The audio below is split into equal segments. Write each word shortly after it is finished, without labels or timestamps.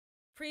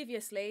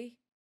Previously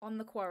on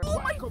the quarry. Oh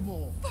my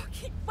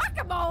fucking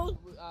whack-a-mole!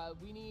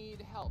 We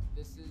need help.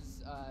 This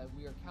is,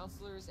 we are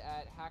counselors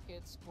at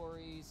Hackett's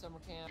Quarry Summer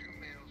Camp. 2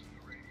 males in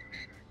the radio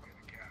shack in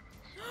the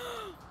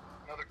cabins.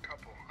 Another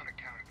couple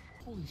unaccounted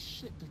for. Holy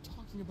shit, they're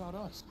talking about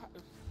us.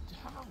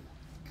 How?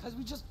 Because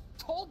we just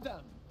told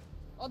them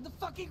on the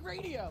fucking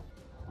radio.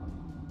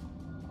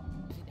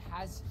 If it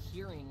has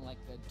hearing like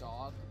a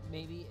dog,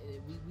 maybe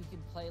we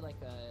can play like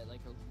a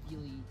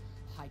really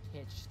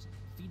high-pitched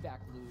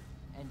feedback loop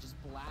and just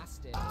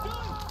blast it.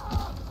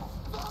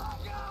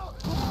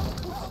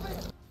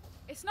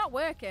 It's not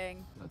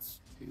working. That's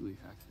Haley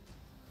Hackett.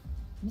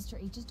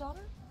 Mr. H's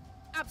daughter?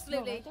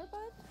 Absolutely. Right there, bud?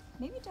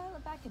 Maybe dial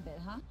it back a bit,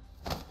 huh?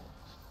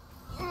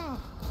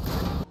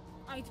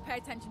 I need to pay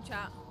attention,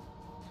 chat.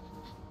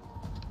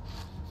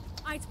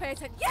 I need to pay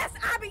attention. Yes,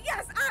 Abby!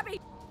 Yes,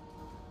 Abby!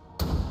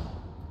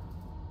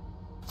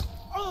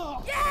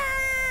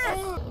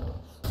 Yes!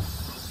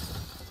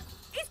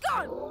 He's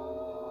gone!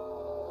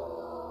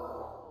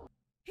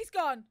 He's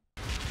gone.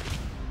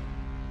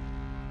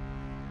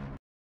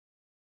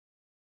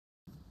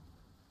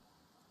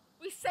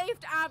 We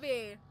saved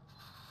Abby.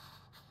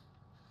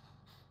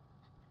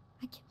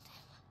 I killed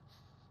him.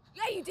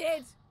 Yeah, you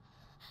did.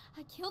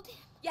 I killed him.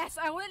 Yes,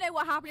 I want to know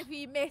what happened if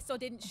he missed or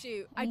didn't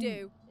shoot. I mean,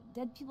 do.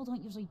 Dead people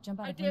don't usually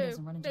jump out I of windows do.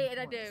 and run into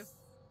I the do. corpse.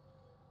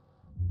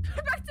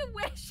 Back to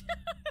Wish.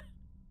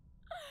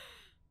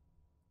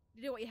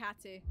 You did what you had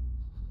to.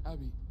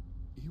 Abby,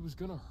 he was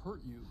gonna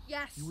hurt you.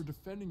 Yes. You were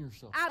defending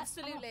yourself.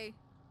 Absolutely.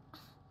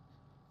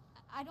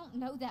 I don't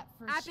know that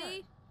for Abby, sure.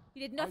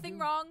 you did nothing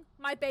do. wrong.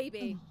 My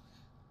baby.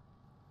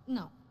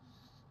 No.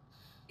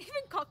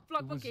 Even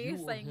Cockblock It was Bookie you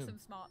is or saying him. some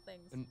smart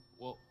things. And,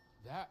 well,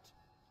 that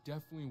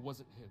definitely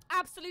wasn't him.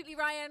 Absolutely,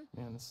 Ryan.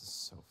 Man, this is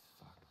so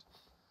fucked.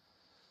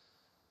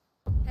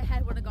 Her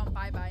head would have gone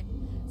bye-bye.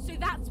 So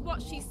that's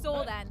what she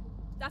saw then.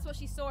 That's what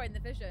she saw in the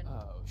vision.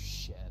 Oh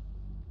shit.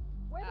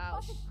 Where the Oh,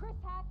 fuck is Chris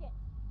Hackett?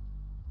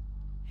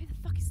 Who the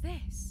fuck is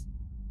this?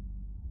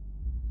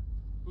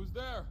 Who's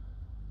there?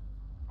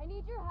 I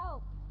need your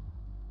help.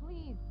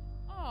 Please.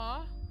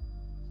 Aw.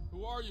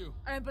 Who are you?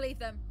 I don't believe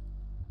them.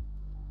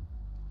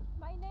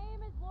 My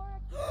name is Laura.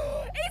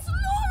 It's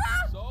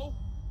Laura! So?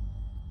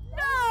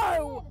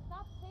 No! It's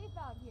not safe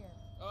out here.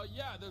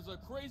 Yeah, there's a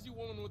crazy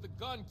woman with a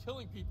gun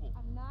killing people.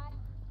 I'm not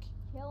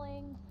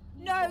killing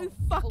people. No Holy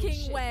fucking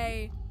shit.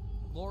 way.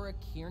 Laura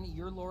Kearney?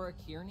 You're Laura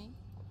Kearney?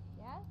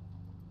 Yes?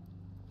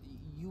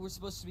 You were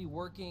supposed to be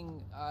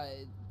working,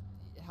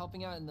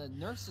 helping out in the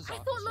nurse's I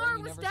office, thought Laura right?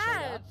 You was never showed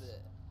dead. up.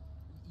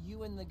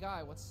 You and the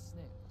guy, what's his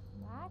name?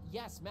 Max?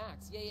 Yes,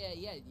 Max.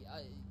 Yeah.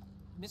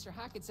 Mr.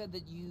 Hackett said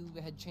that you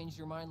had changed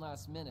your mind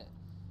last minute.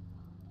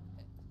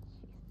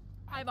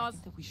 Hi, I Moz.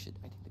 think that we should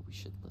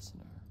listen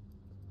to her.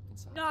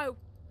 Inside. No.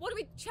 What do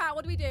we, chat,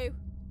 what do we do?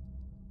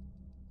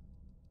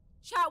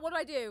 Chat, what do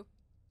I do?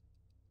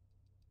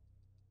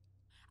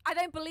 I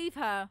don't believe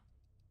her.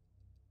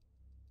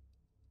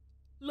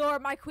 Laura,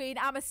 my queen,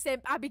 I'm a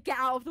simp. Abby, get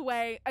out of the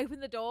way. Open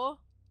the door.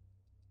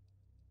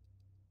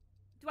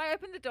 Do I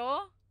open the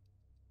door?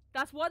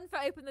 That's one for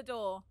open the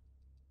door.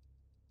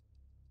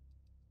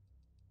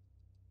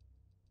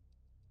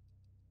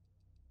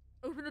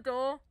 Open the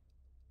door.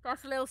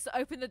 That's a little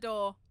open the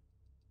door.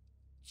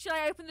 Should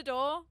I open the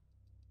door?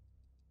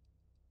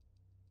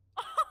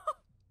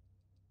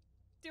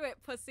 Do it,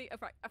 pussy. Oh,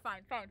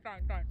 fine.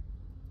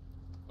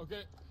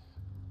 Okay.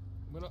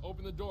 I'm gonna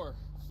open the door.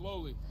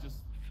 Slowly.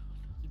 Just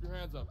keep your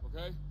hands up,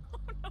 okay?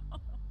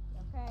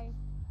 Okay.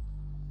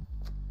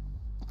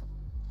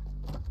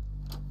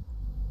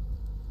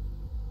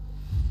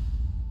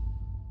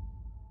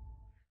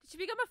 Did she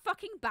become a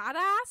fucking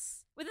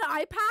badass? With an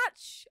eye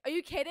patch? Are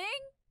you kidding?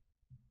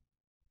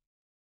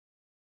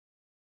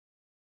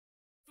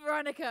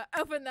 Veronica,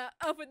 open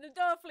the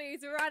door,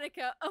 please.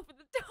 Veronica, open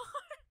the door.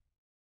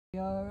 We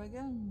are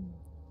again.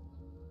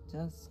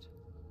 Just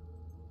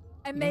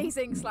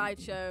Amazing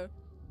slideshow.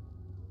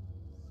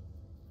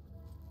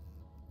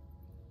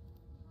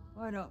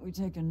 why don't we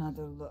take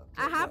another look?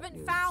 I at what haven't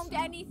you found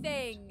found?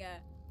 anything.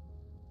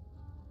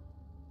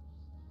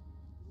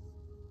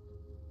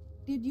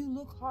 Did you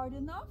look hard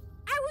enough?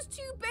 I was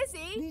too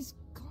busy. These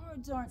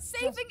cards aren't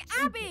Saving just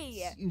Abby!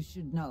 trinkets. You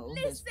should know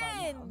this by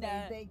now. Listen!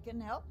 They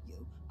can help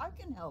you. I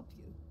can help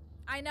you.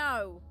 I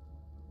know.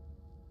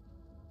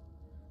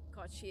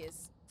 God, she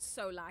is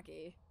so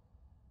laggy.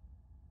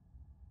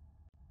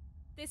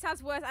 This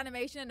has worse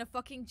animation than a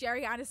fucking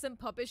Jerry Anderson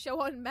puppet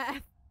show on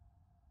meth.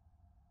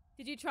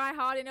 Did you try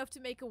hard enough to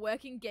make a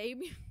working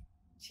game?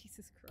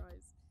 Jesus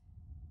Christ.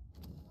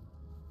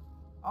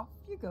 Off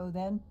you go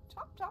then.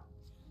 Chop, chop.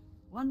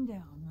 One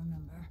down,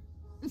 remember.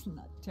 Isn't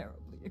that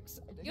terribly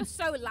exciting? You're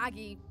so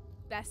laggy,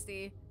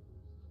 bestie.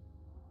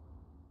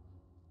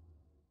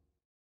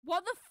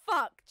 What the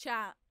fuck,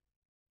 chat?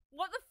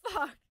 What the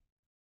fuck?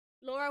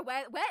 Laura,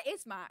 where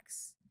is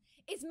Max?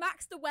 Is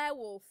Max the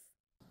werewolf?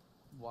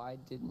 Why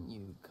didn't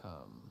you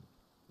come?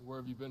 Where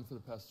have you been for the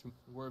past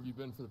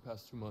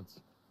 2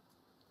 months?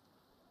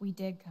 We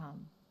did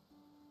come.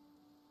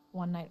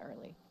 One night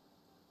early.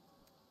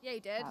 Yeah, he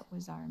did. That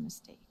was our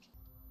mistake.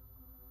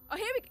 Oh,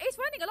 here we... It's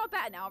running a lot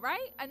better now,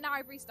 right? And now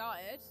I've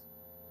restarted.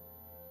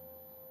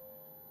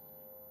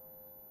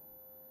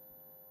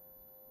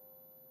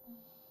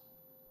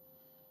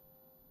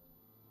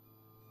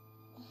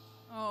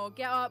 Oh,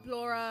 get up,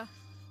 Laura.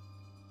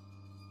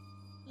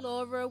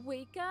 Laura,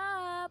 wake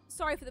up.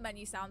 Sorry for the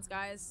menu sounds,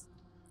 guys.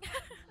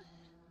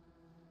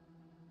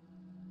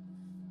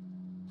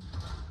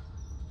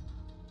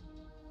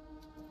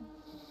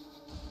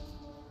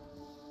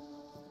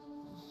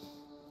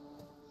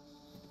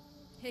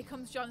 Here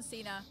comes John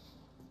Cena.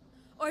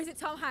 Or is it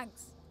Tom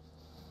Hanks?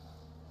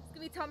 It's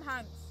gonna be Tom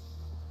Hanks.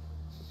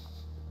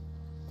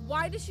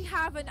 Why does she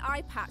have an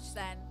eye patch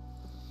then?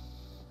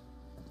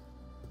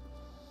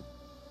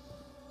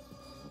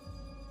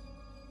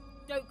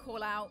 Don't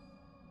call out.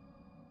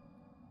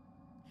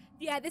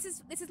 Yeah, this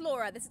is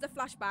Laura. This is a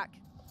flashback.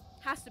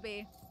 Has to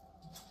be.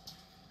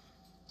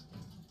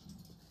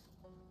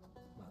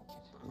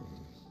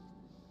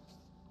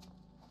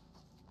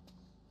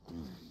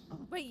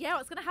 Wait, yeah,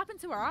 what's gonna happen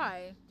to her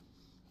eye?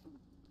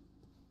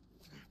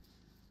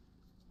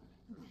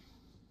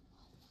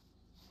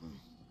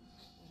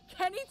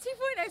 Kenny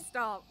 2.0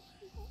 stop.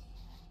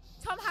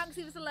 Tom Hanks,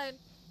 leave us alone.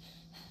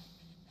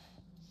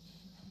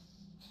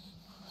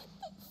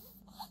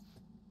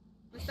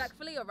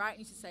 Respectfully, you're right,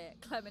 you should say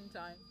it.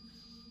 Clementine.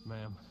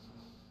 Ma'am.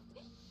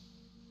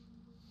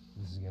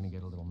 This is gonna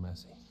get a little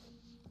messy.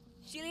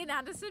 Gillian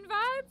Anderson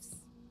vibes?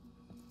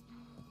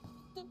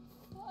 The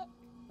fuck?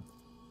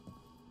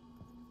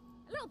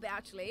 A little bit,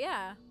 actually,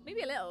 yeah.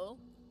 Maybe a little.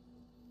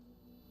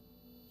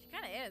 She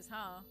kind of is,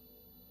 huh?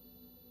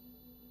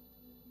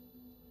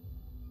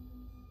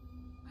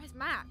 Where's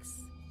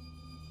Max?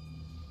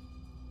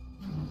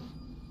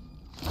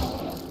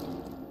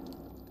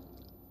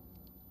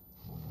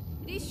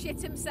 Did he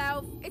shit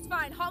himself? It's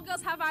fine. Hot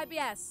girls have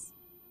IBS.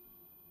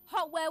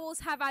 Hot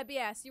werewolves have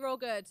IBS. You're all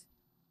good.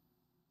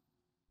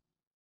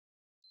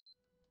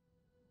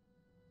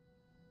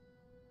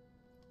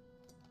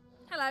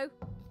 Hello.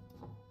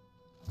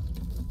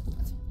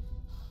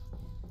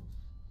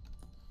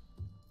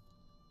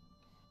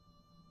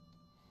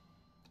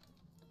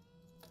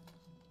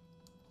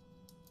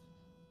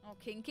 Oh,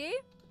 kinky.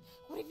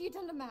 What have you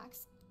done to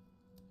Max?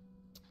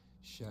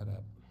 Shut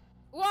up.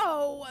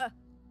 Whoa!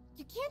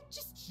 You can't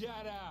just...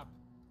 Shut up!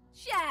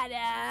 Shut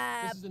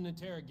up! This is an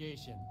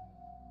interrogation.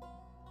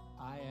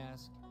 I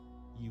ask,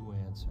 you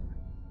answer.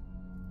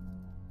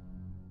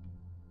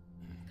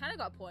 Kind of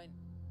got a point.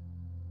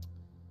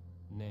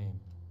 Name.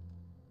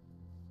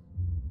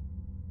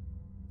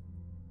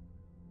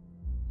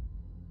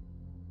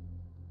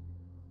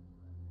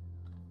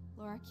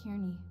 Laura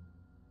Kearney.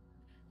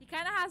 He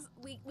kind of has...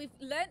 We've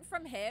learnt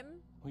from him.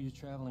 Who are you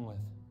traveling with?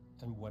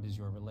 And what is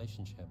your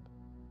relationship?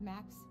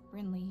 Max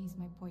Brindley, he's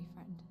my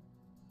boyfriend.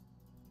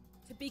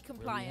 To be Where we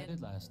compliant.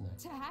 headed last night?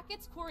 To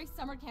Hackett's Quarry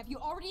summer camp. You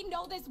already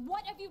know this.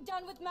 What have you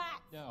done with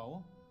Max?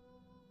 No.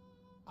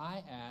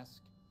 I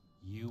ask,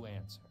 you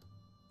answer.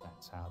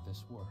 That's how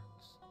this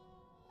works.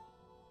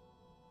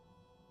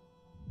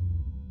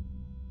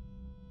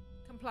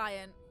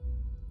 Compliant.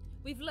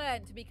 We've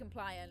learned to be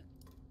compliant.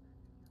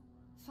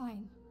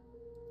 Fine.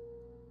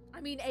 I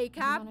mean, wanna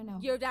ACAB, know?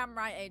 you're damn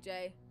right,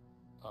 AJ.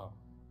 Oh.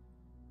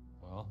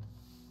 Well.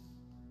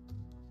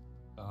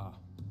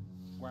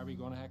 Why were we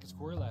going to Hackett's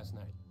Quarry last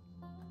night?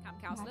 Camp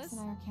Max counselors.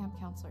 and I are camp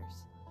counselors.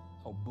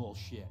 Oh,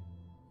 bullshit.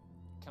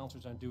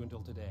 Counselors aren't due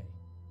until today.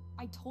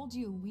 I told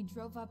you, we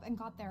drove up and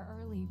got there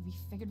early. We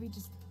figured we'd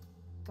just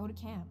go to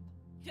camp.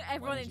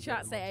 Everyone Why in didn't you go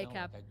chat to the say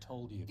motel ACAB. like I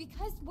told you.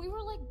 Because we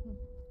were like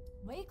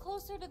way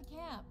closer to the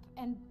camp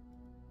and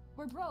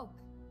we're broke.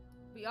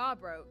 We are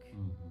broke.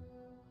 Mhm.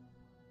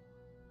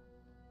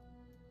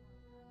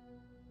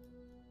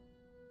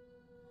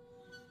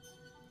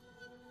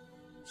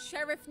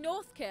 Sheriff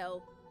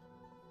Northkill.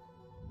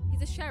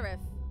 He's a sheriff.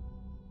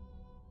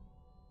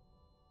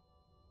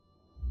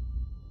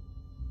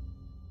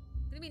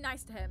 Gonna be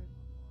nice to him.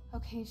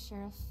 Okay,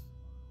 Sheriff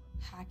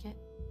Hackett.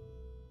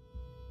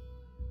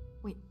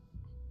 Wait,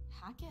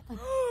 Hackett? Like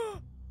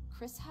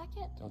Chris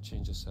Hackett? Don't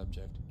change the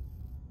subject.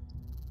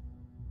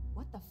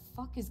 What the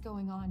fuck is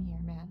going on here,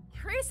 man?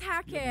 Chris You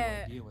have no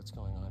Hackett. idea what's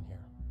going on here.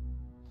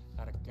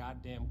 Not a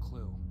goddamn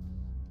clue.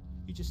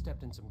 You just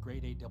stepped in some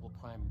grade A double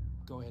prime.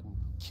 Go ahead and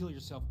kill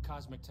yourself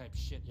cosmic type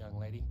shit, young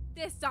lady.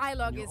 This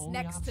dialogue And your is only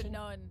next to option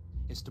none.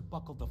 Is to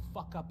buckle the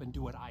fuck up and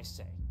do what I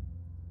say.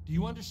 Do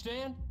you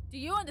understand? Do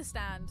you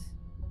understand?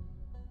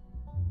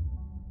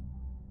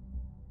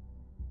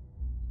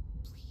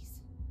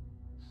 Please.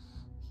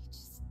 You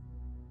just...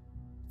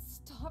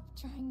 Stop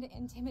trying to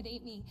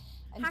intimidate me.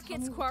 And tell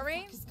Hackett's me quarry.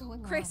 What the fuck is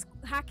going Chris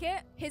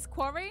Hackett, his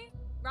quarry,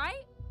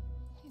 right?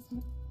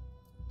 on.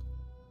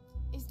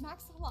 Is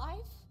Max alive?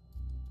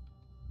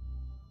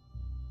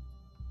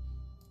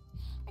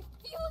 I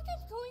feel like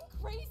I'm going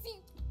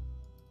crazy.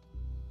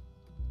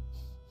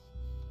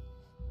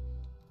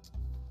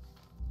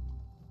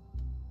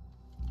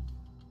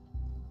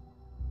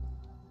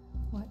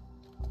 What?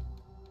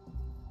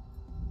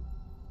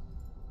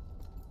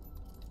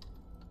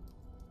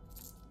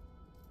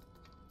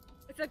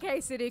 It's okay,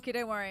 Sudoku,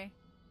 don't worry.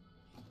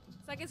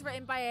 like it's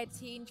written by a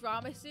teen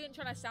drama student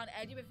trying to sound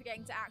edgy but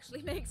forgetting to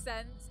actually make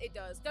sense. It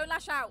does. Don't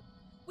lash out.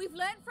 We've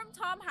learned from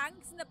Tom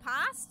Hanks in the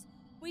past.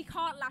 We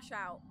can't lash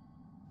out.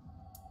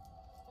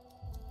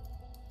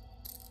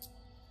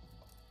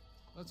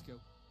 Let's go.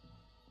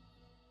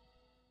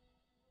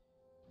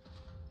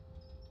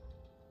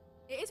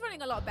 It is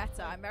running a lot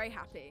better. I'm very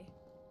happy.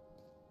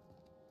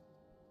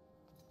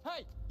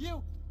 Hey,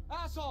 you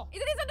asshole!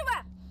 He's in his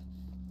underwear!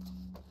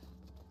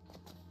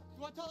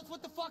 You want to tell us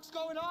what the fuck's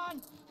going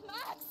on?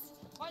 Max!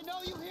 I know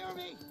you hear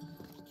me!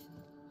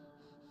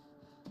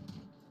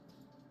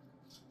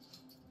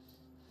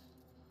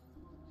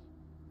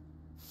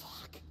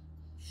 Fuck.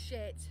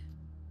 Shit.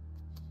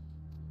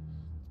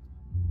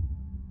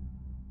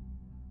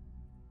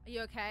 Are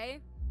you okay?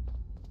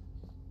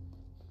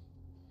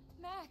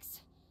 Max!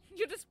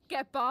 You'll just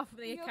get barred from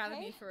the You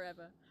academy okay?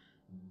 forever.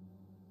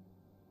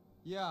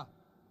 Yeah.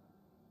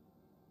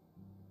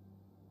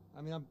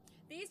 I mean,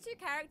 These two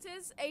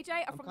characters, AJ,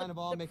 are I'm from kind the, of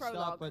all the mixed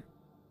prologue. up, but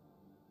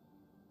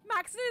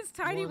Max and his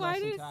tiny more or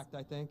less whities. intact,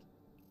 I think.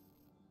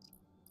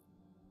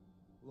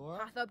 Laura,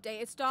 Path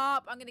updated.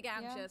 Stop. I'm gonna get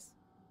Yeah. anxious.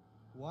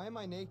 why am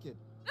I naked?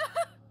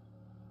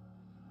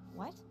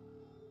 What?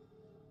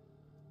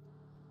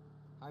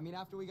 I mean,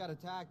 after we got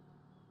attacked,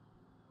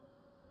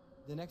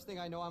 the next thing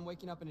I know, I'm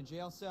waking up in a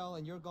jail cell,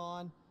 and you're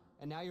gone,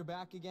 and now you're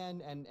back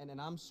again, and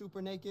I'm super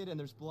naked, and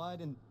there's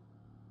blood and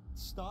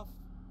stuff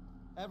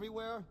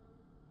everywhere.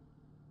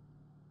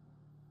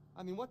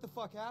 I mean, what the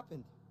fuck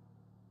happened?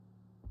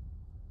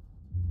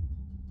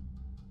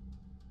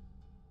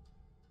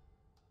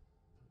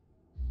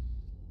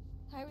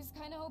 I was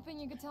kind of hoping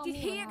you could tell Did me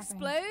he what happened.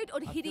 explode or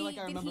I did feel he, like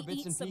I did remember he bits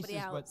eat and somebody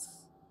pieces, but else?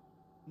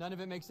 none of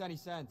it makes any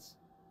sense.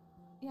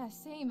 Yeah,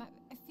 same.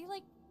 I feel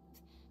like...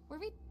 Were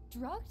we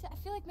drugged? I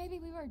feel like maybe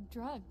we were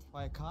drugged.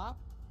 By a cop?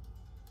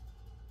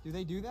 Do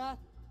they do that?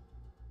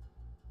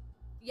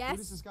 Yes. Who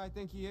does this guy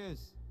think he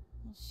is?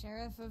 Well,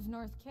 Sheriff of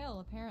North Kill,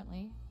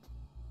 apparently.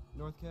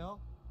 North Kill?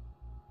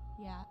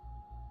 Yeah.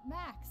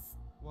 Max,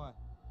 What?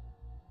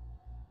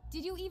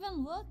 did you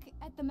even look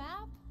at the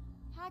map?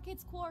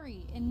 Hackett's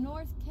Quarry in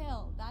North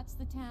Kill. That's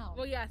the town.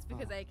 Well, yes,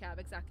 because ACAB,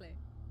 exactly.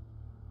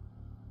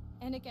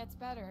 And it gets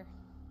better.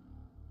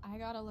 I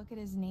gotta look at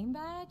his name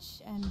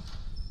badge and...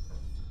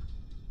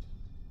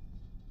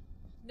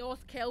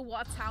 North Kill,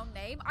 what a town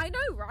name. I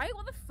know, right?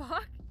 What the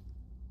fuck?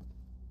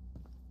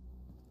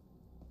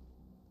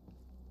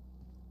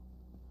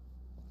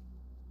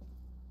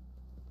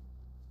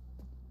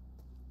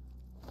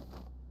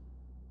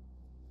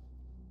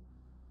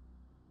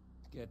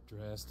 Get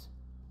dressed.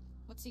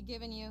 What's he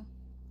giving you?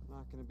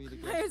 Not gonna be the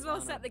Might as well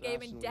guest set the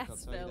game in Fashion Week, I'll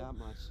tell you Deathsville. that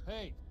much.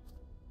 Hey,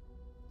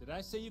 did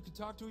I say you could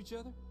talk to each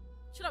other?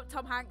 Shut up,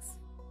 Tom Hanks.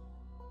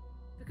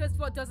 Because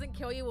what doesn't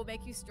kill you will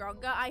make you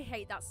stronger. I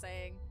hate that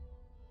saying.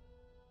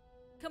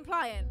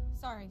 Compliant.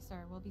 Sorry,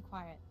 sir. We'll be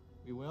quiet.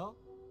 We will?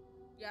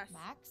 Yes.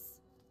 Max?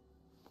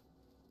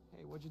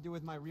 Hey, what'd you do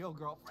with my real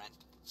girlfriend?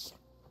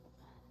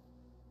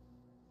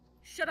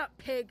 Shut up,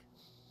 pig.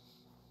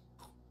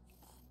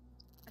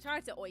 I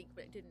tried to oink,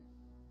 but it didn't.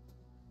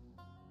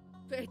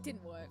 But it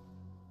didn't work.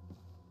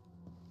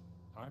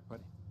 All right,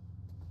 buddy.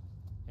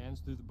 Hands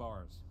through the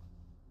bars.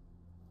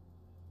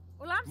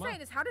 All I'm Come on.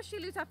 saying is, how does she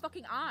lose her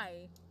fucking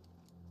eye?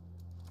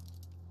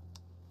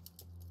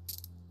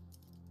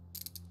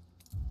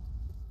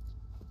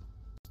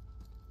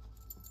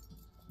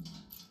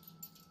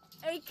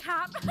 A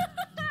cap.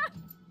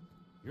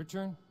 Your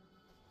turn.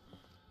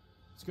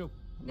 Let's go.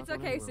 I'm not It's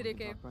going okay, anywhere, we can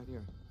Sudoku. talk right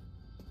here.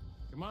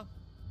 Come on.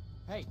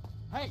 Hey!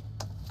 Hey!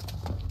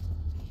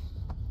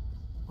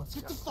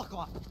 Get the fuck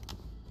off!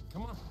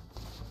 Come on.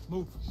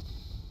 Move.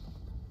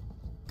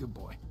 Good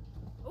boy.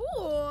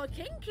 Ooh,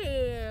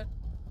 kinky.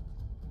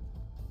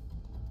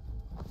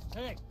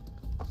 Hey!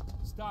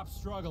 Stop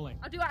struggling.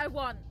 I'll do what I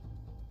want.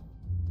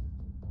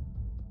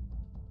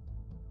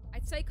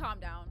 I'd say calm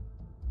down.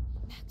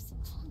 Max,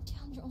 calm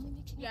down. You're only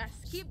making it Yes,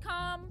 worse. keep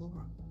calm.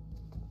 Laura,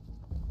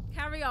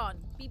 Carry on.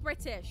 Be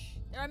British.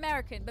 They're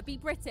American, but be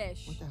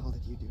British. what the hell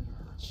did you do to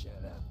her?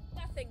 Shut up.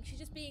 Nothing. She's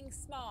just being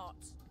smart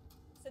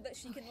so that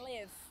she can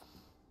live.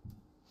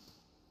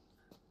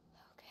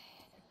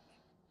 Okay.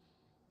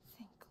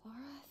 Think, Laura,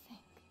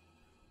 think.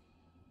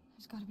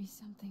 There's gotta be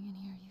something in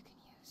here you can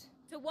use.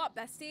 To what,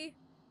 bestie?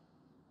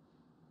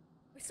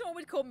 Someone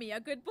would call me a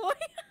good boy.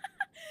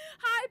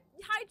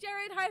 Hi,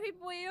 Jared. Hi,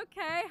 people. Are you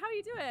okay? How are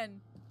you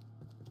doing?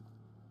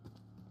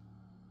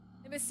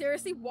 But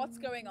seriously, what's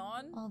going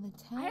on? While the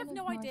town I have of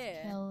no North idea.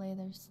 Kill lay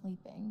there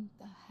sleeping,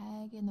 the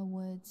hag in the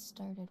woods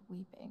started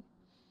weeping.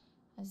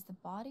 As the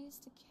bodies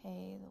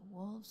decay, the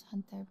wolves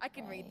hunt their prey, I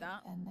can read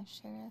that. and the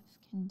sheriff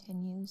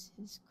continues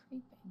his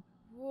creeping.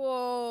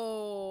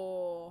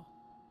 Whoa.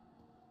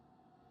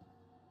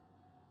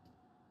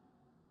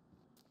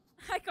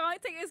 I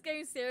can't take this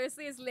game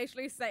seriously. It's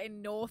literally set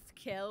in North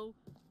Kill.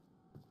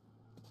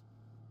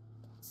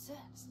 What's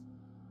this?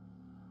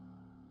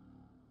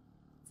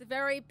 It's a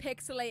very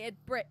pixelated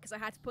brick because I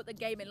had to put the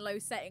game in low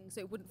settings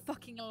so it wouldn't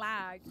fucking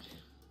lag.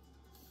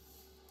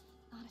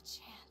 Not a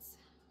chance.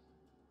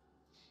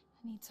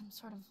 I need some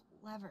sort of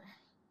lever.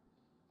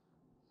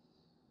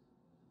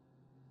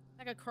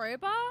 Like a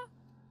crowbar?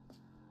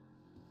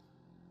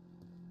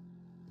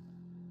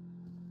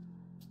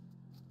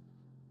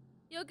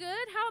 You're good?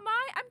 How am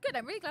I? I'm good.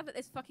 I'm really glad that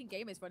this fucking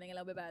game is running a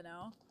little bit better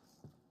now.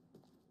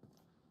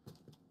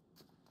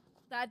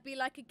 That'd be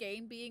like a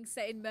game being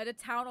set in Murder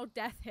Town or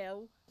Death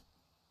Hill.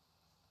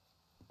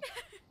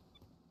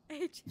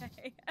 AJ.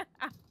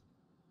 That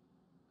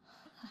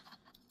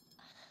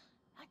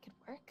could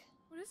work.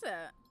 What is it?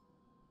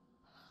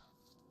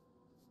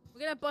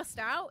 We're gonna bust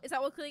out? Is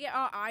that what's gonna get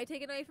our eye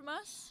taken away from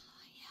us?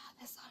 Oh,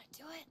 yeah, this ought to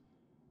do it.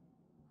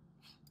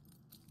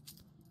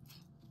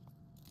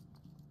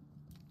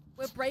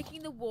 We're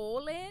breaking the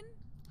wall in?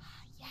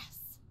 Yes.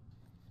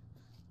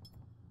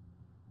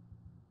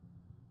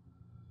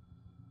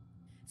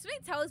 Something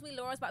tells me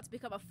Laura's about to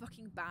become a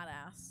fucking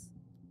badass.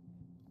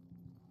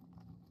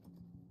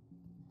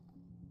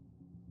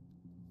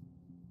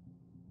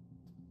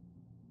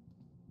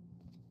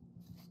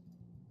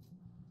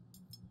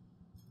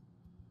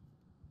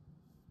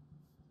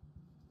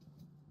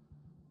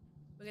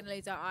 We're gonna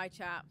lose our eye,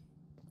 chat.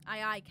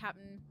 Aye,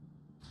 Captain.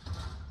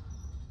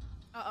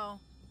 Uh-oh.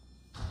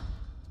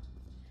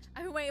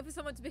 I've been waiting for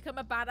someone to become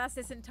a badass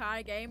this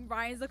entire game.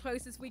 Ryan's the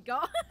closest we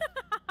got.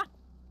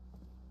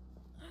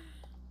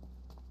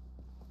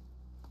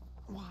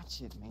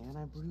 Watch it, man.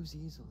 I bruise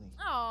easily.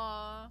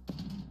 Aww.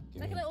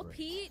 Give Like me a little break.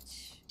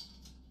 peach.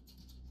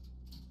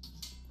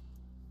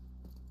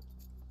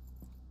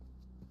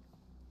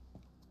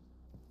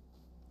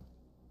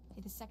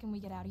 Hey, the second we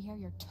get out of here,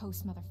 you're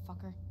toast,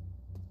 motherfucker.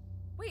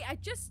 Wait, I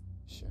just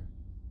Sure.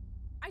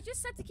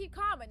 said to keep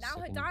calm, and now her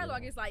Second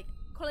dialogue girl. is like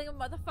calling him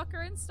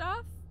motherfucker and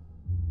stuff.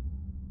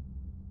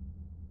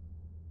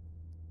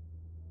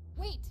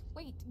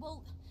 Wait,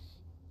 well,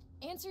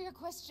 answer your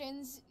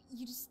questions.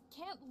 You just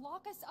can't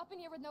lock us up in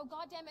here with no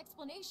goddamn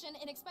explanation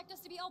and expect us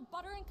to be all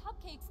butter and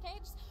cupcakes, okay?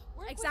 Just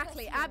work with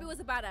Exactly. us here. Abby was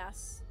a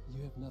badass.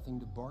 You have nothing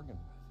to bargain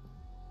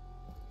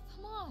with.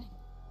 Come on.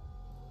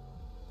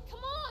 Come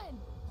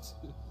on!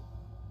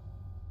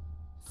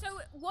 So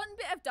one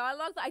bit of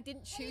dialogue that I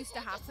didn't choose to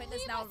just happen has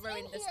leave now us in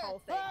ruined this here. whole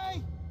thing.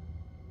 Hey!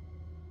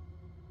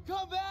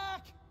 Come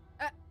back!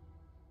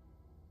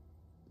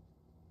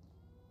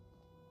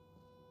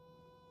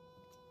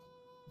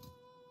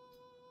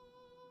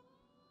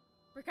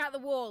 Break out the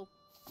wall.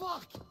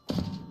 Fuck!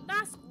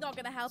 That's not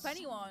gonna help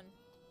anyone.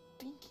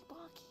 Binky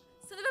bonky.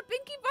 Son of a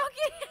binky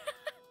bonky.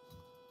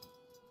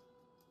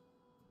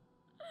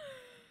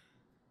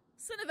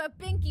 Son of a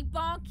binky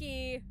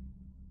bonky.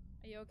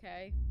 Are you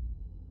okay?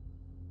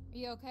 Are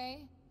you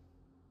okay?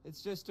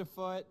 It's just a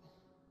foot.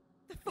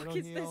 The fuck It'll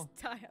is heal.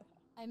 this dialogue?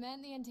 I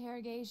meant the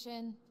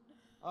interrogation.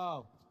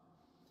 Oh.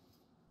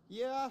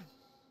 Yeah.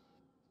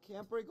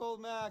 Can't break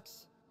old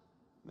Max.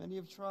 Many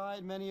have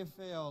tried, many have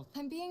failed.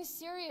 I'm being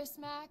serious,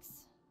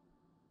 Max.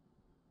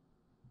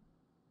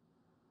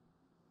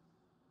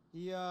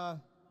 He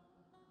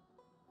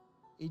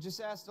just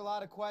asked a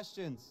lot of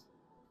questions.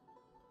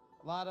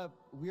 A lot of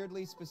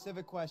weirdly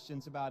specific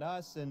questions about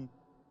us and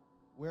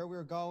where we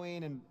were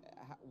going and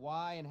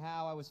why and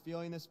how I was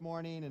feeling this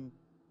morning, and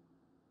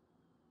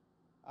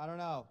I don't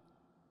know.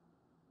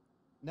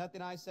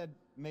 Nothing I said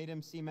made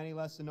him seem any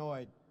less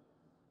annoyed.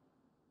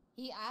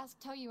 He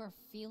asked how you were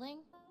feeling?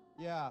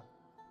 Yeah.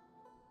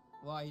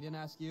 Why, he didn't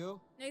ask you?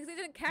 No, because he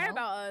didn't care No?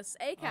 about us.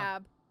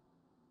 A-cab.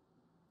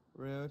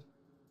 Rude.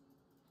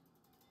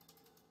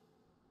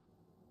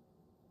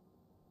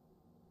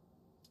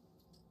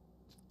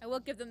 I will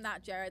give them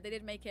that, Jared. They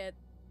did make it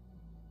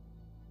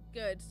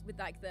good with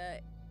like the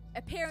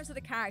appearance of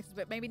the characters,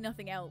 but maybe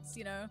nothing else,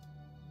 you know?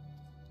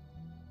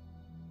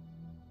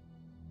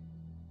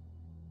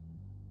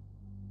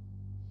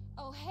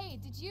 Oh, hey,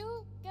 did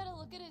you get a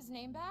look at his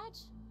name badge?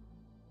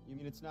 You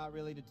mean it's not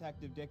really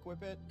Detective Dick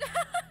Whippet?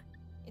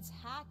 It's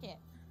Hackett.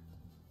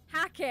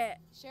 Hackett.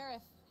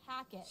 Sheriff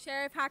Hackett.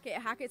 Sheriff Hackett.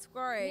 Hackett Think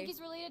Squirry. he's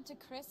related to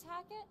Chris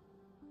Hackett?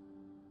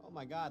 Oh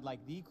my god,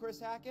 like the Chris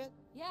Hackett?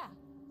 Yeah.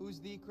 Who's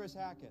the Chris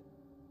Hackett?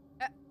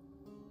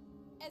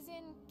 As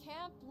in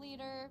camp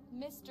leader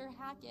Mr.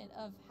 Hackett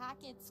of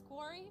Hackett's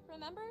Quarry,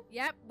 remember?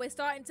 Yep, we're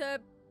starting to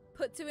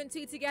put two and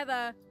two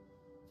together.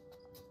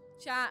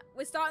 Chat,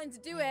 we're starting to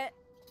do it.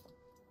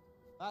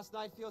 Last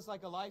night feels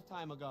like a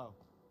lifetime ago.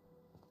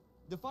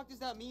 The fuck does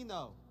that mean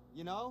though?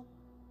 You know?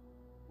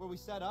 Where we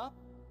set up?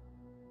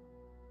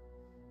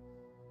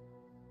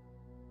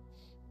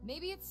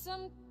 Maybe it's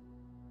some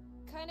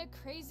kind of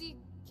crazy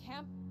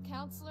camp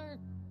counselor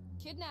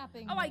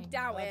kidnapping. Oh, I ring.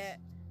 doubt That's- it.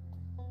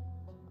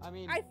 I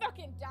mean, I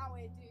fucking doubt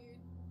it, dude.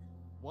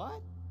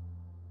 what?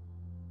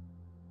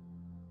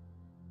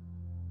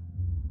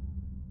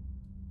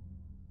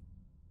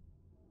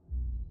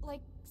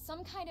 Like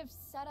some kind of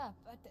setup,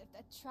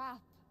 a trap.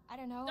 I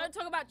don't know. Don't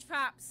talk about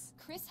traps.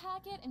 Chris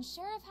Hackett and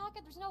Sheriff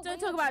Hackett, there's no way Don't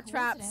talk that's about a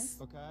traps.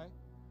 coincidence. Okay.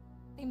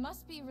 They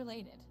must be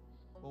related.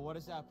 Well, what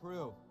does that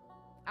prove?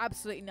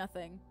 Absolutely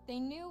nothing. They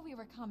knew we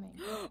were coming.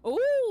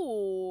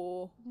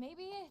 Ooh.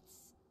 Maybe it's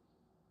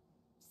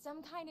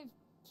some kind of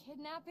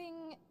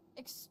kidnapping,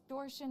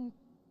 extortion,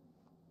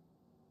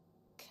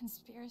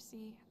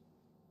 conspiracy.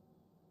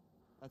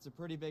 That's a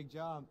pretty big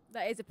jump.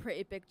 That is a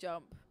pretty big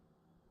jump.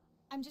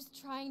 I'm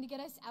just trying to get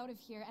us out of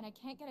here, and I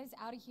can't get us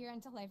out of here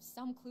until I have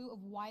some clue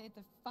of why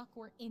the fuck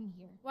we're in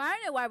here. Well, I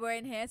don't know why we're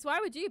in here, so why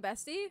would you,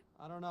 bestie?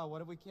 I don't know.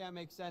 What if we can't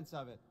make sense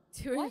of it?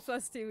 2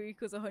 plus 2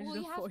 equals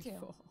 144. Well, we have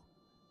to.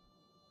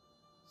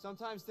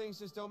 Sometimes things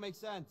just don't make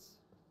sense.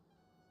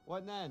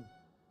 What then?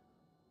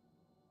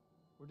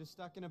 We're just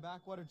stuck in a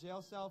backwater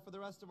jail cell for the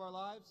rest of our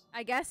lives?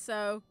 I guess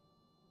so.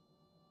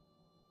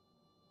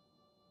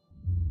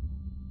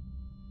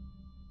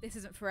 This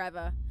isn't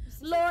forever.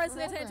 Laura's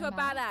gonna turn into a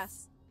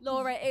badass.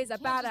 Laura is a You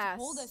can't just badass.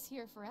 hold us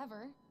here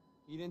forever.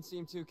 You didn't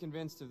seem too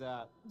convinced of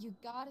that. You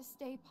gotta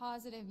stay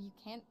positive. You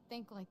can't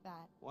think like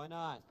that. Why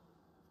not?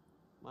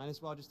 Might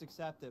as well just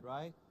accept it,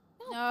 right?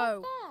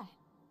 No. Fuck that.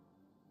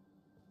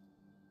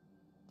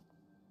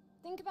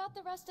 Think about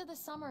the rest of the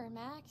summer,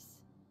 Max.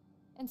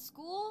 And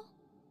school?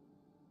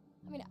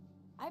 I mean,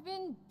 I've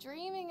been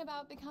dreaming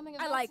about becoming a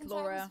vet like since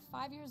Laura. I was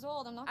 5 years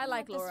old. I'm not I gonna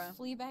like let Laura. this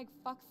fleabag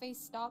fuckface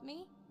stop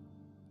me.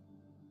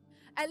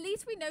 At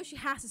least we know she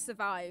has to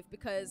survive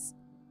because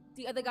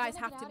the other guys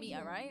gonna have get to out of meet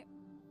her, here. right?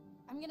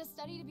 I'm gonna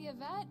study to be a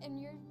vet, and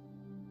you're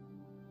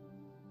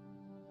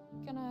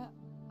gonna,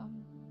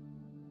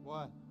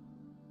 What?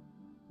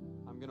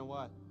 I'm gonna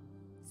what?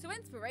 So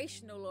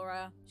inspirational,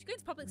 Laura. She's going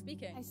to public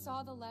speaking. I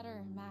saw the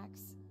letter,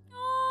 Max.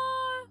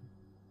 Aww.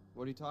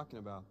 What are you talking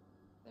about?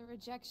 The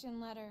rejection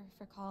letter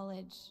for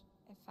college.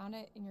 I found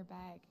it in your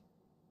bag.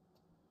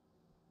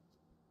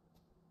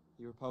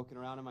 You were poking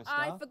around in my stuff?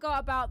 I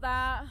forgot about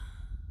that.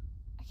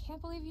 I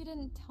can't believe you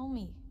didn't tell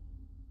me.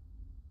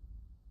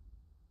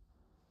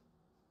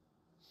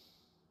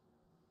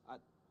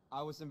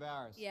 I was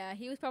embarrassed. Yeah,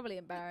 he was probably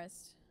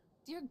embarrassed.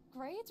 Your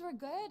grades were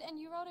good, and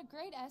you wrote a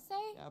great essay?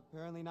 Yeah,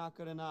 apparently not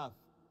good enough.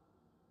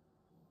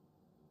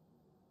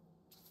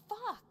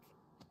 Fuck!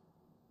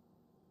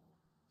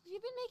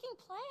 You've been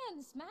making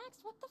plans, Max.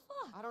 What the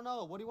fuck? I don't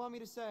know. What do you want me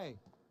to say?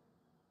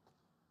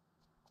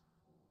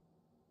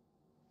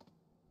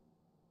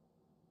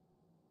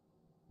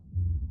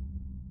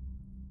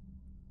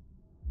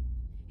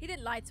 He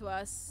didn't lie to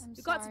us. I'm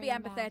We've got to be sorry,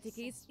 empathetic.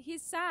 Max.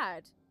 He's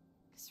sad.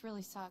 This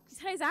really sucks. He's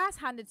had his ass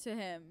handed to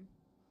him.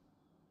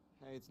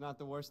 Hey, it's not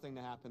the worst thing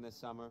to happen this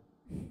summer.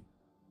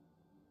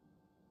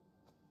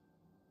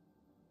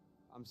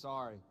 I'm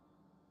sorry.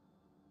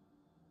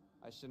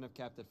 I shouldn't have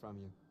kept it from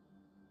you.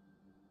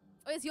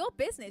 Oh, it's your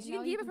business. You know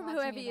can keep it from talk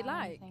to whoever me you about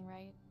like. anything,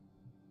 right?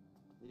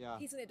 Yeah.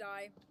 He's gonna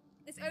die.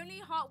 This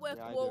only heartwork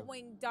Yeah, I do.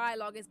 warming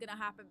dialogue is gonna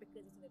happen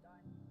because he's gonna die.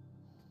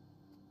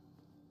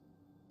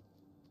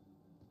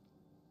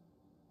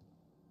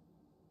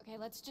 Okay,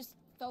 let's just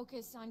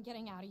focus on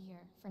getting out of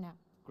here for now.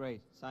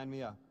 Great. Sign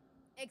me up.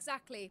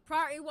 Exactly.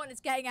 Priority 1 is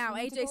getting out.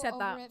 We need to AJ go said over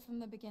that. it from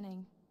the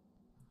beginning.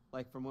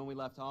 Like from when we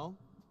left home?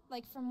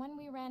 Like from when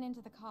we ran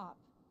into the cop.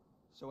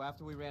 So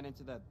after we ran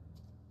into the...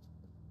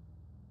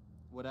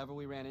 whatever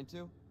we ran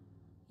into?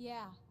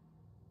 Yeah.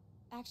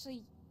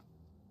 Actually,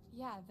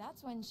 yeah,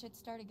 that's when shit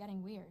started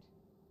getting weird.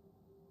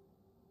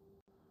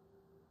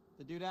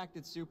 The dude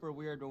acted super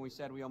weird when we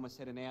said we almost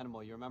hit an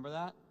animal. You remember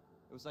that?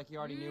 It was like he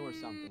already knew or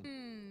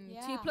something.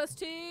 Yeah. 2 plus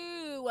 2.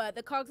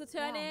 The cogs are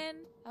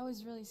turning. That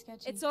was really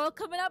sketchy. It's all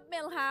coming up,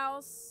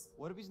 Millhouse.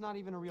 What if he's not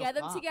even a real Get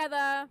them cop?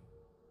 together.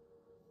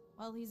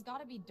 Well, he's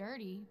gotta be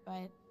dirty,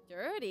 but...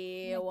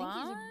 Dirty? I What?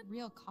 think he's a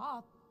real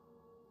cop.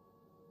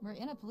 We're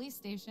in a police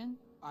station.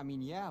 I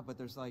mean, yeah, but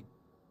there's like...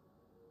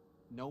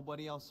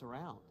 nobody else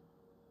around.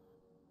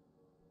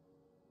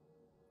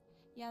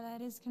 Yeah,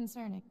 that is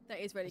concerning. That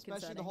is really Especially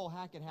concerning. the whole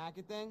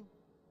Hackett thing.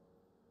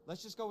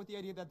 Let's just go with the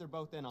idea that they're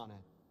both in on it.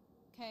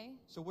 Okay.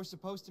 So we're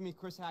supposed to meet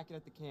Chris Hackett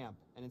at the camp,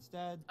 and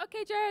instead,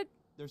 Okay, Jared.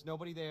 there's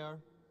nobody there,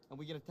 and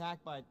we get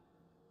attacked by...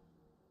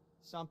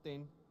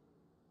 something,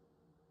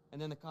 and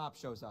then the cop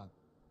shows up.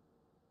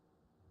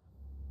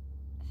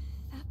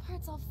 That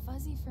part's all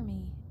fuzzy for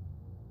me.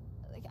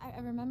 Like, I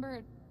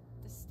remember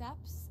the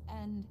steps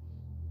and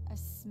a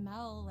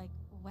smell like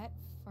wet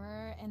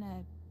fur and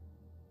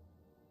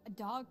a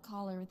dog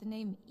collar with the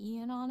name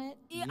Ian on it.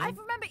 I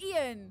remember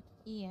Ian.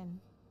 Ian.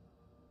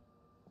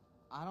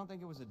 I don't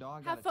think it was a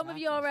dog. Have that fun with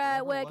attacked your,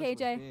 us. Whatever work, it was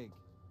AJ. Big.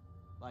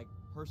 Like,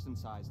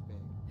 person-sized big.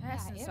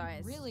 Person Yeah,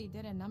 size. it really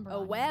did a number A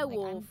on me.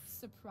 werewolf, Like, I'm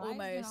surprised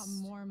they're not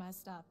almost. more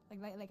messed up.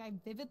 Like I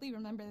vividly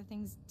remember the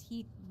thing's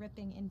teeth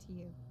ripping into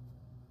you.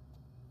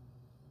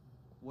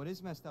 What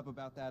is messed up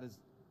about that is...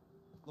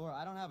 Laura,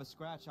 I don't have a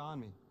scratch on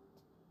me.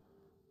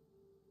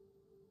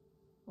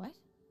 What?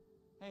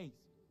 Hey,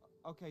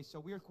 okay, so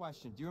weird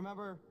question. Do you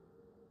remember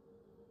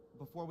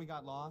before we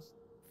got lost?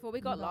 Before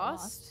we got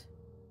lost?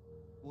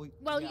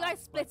 Well, you yeah, guys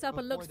split but up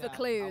and looked for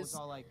before that, I was clues.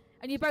 all like,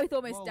 And you both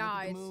almost "Whoa, look at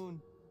died. the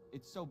moon.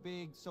 It's so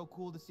big, so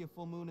cool to see a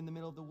full moon in the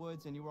middle of the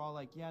woods." And you were all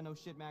like, "Yeah, no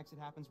shit, Max, it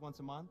happens once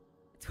a month."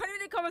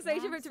 20-minute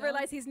conversation Yeah, for him to so?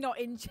 realize he's not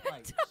injured.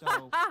 Right,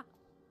 so,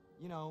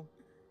 you know,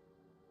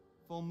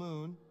 full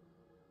moon.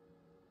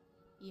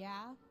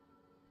 Yeah.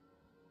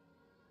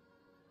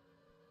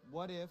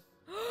 What if...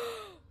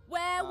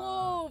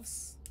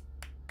 Werewolves!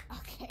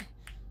 Okay.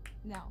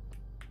 No.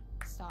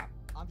 Stop.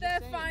 I'm just They're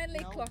saying, finally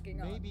you know,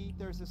 clocking on. maybe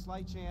there's a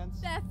slight chance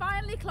They're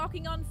finally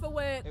clocking on for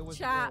work, it was a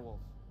chat. werewolf.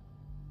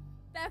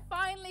 They're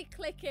finally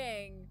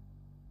clicking.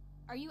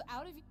 Are you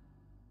out of...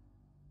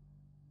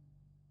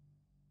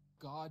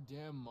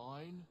 Goddamn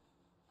mine?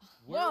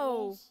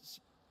 Whoa.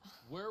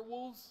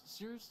 Werewolves?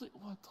 Seriously?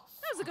 What the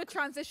fuck? That was a good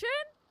transition.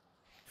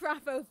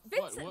 Bravo.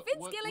 Vince Gilligan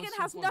what's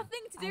so has funny? nothing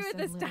to do I with said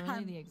this, literally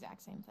Dan. the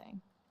exact same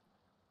thing.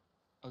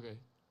 Okay.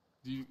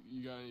 Do you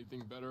got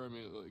anything better? I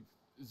mean, like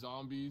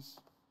zombies,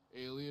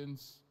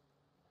 aliens,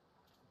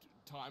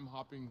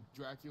 time-hopping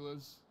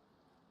Draculas?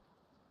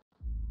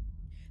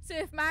 So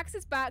if Max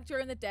is back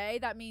during the day,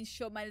 that means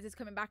Shawn Mendes is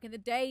coming back in the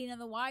day, and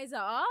otherwise,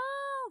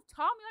 oh,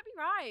 Tom, you might be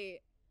right.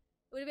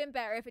 It would have been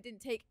better if it didn't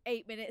take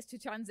 8 minutes to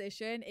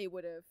transition. It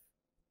would have.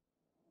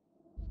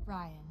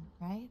 Ryan,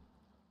 right?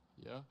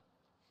 Yeah.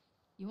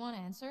 You want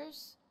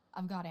answers?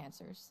 I've got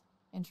answers.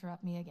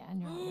 Interrupt me again,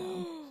 you're on your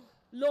own.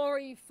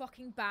 Laura, you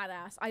fucking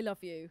badass. I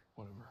love you.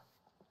 Whatever.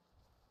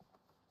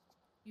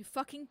 You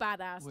fucking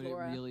badass, Would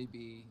Laura. it really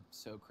be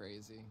so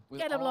crazy?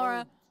 With Get him, all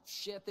Laura. the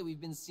shit that we've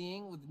been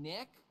seeing with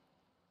Nick,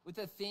 with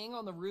the thing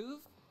on the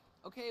roof,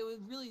 okay, it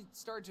would really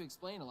start to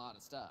explain a lot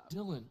of stuff.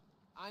 Dylan.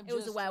 I'm It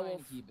was just a trying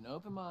werewolf. to keep an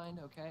open mind,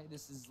 okay?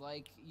 This is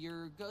like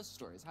your ghost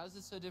stories. How is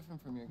this so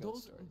different from your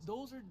ghost stories?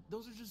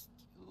 Those are just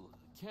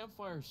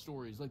campfire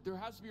stories. Like there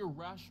has to be a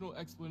rational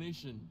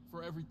explanation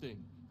for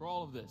everything, for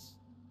all of this.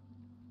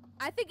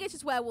 I think it's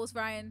just werewolves,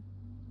 Ryan.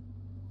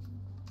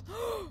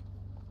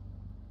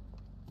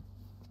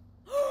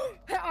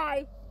 Her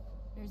eye.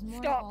 There's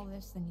more Stop. to all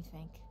this than you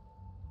think.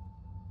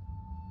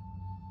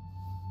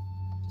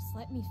 Just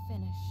let me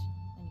finish.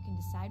 Then you can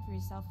decide for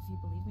yourself if you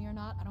believe me or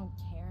not. I don't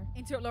care.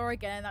 Interrupt Laura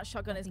again. That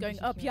shotgun is think you going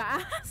should up hear your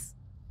this. ass.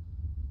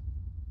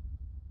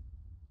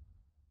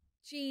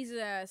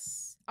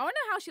 Jesus. I wonder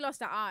how she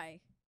lost her eye.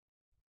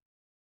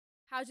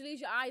 How'd you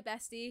lose your eye,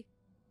 bestie?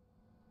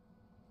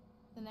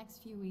 The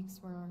next few weeks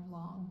were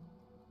long.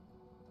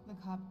 The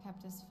cop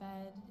kept us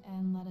fed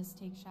and let us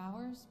take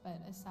showers, but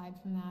aside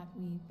from that,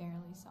 we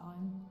barely saw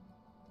him.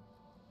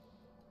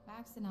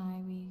 Max and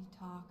I, we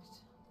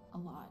talked a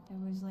lot. It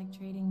was like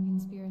trading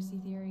conspiracy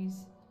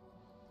theories.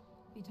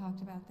 We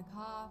talked about the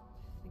cop,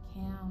 the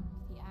camp,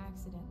 the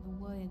accident, the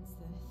woods,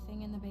 the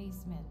thing in the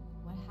basement,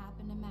 what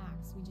happened to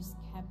Max. We just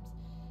kept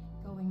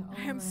going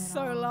over I'm it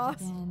so all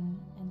lost. again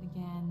and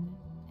again,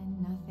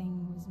 and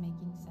nothing was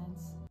making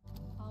sense.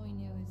 All we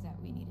knew is that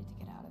we needed to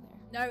get out of there.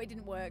 No, it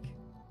didn't work.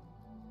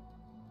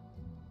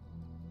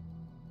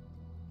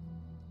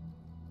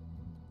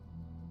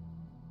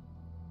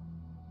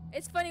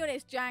 It's funny when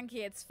it's janky,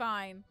 it's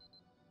fine.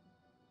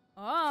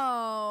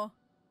 Oh.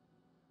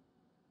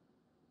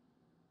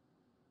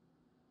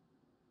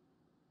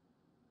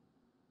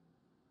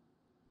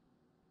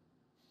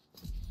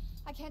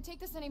 I can't take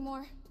this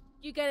anymore.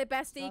 You get it,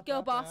 bestie. Not Go,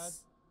 that boss. bad.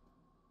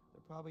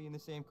 They're probably in the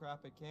same crap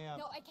at camp.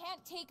 No, I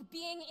can't take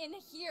being in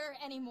here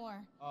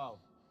anymore. Oh.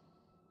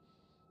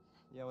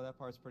 Yeah, well, that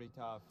part's pretty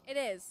tough. It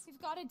is.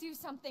 We've got to do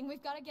something.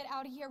 We've got to get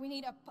out of here. We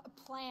need a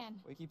plan.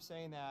 We keep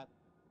saying that,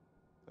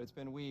 but it's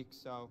been weeks,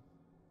 so...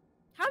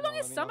 How you long know,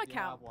 is let me know summer if you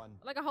have camp? one.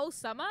 Like a whole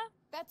summer?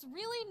 That's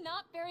really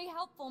not very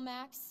helpful,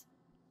 Max.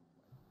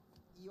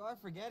 You are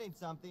forgetting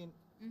something.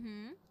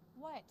 Mm-hmm.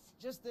 What?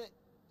 Just the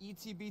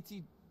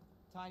itsy-bitsy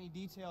tiny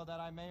detail that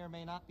I may or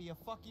may not be a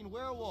fucking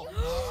werewolf.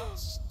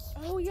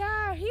 Oh,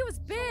 yeah. He was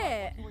So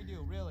bit. what can we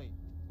do, really?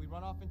 We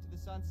run off into the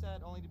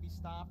sunset only to be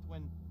stopped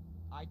when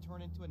I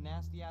turn into a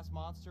nasty-ass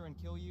monster and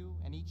kill you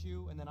and eat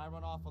you, and then I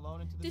run off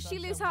alone into the Did sunset.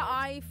 she lose with her no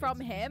eye from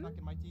bits of him? stuck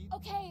in my teeth?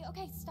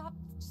 Okay, stop.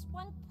 Just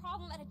one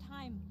problem at a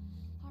time.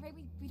 All right,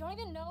 we don't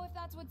even know if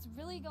that's what's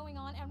really going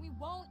on, and we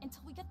won't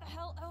until we get the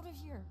hell out of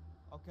here.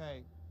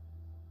 Okay.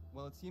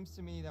 Well, it seems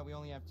to me that we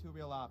only have two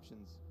real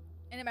options.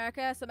 In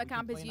America, summer We can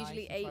camp is play nice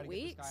usually and try 8 to get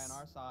weeks. this guy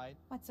on our side,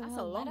 What, so That's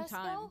he'll a long let us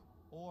time. go?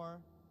 or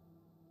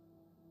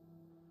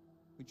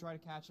we try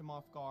to catch him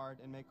off guard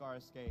and make our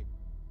escape.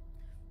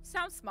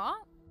 Sounds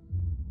smart.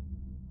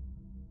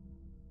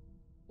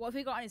 What have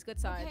we got on his good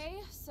side? Okay,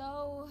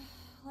 so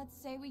let's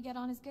say we get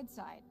on his good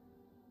side.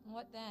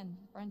 What then?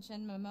 Brunch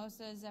and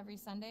mimosas every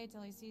Sunday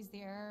till he sees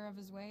the error of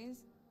his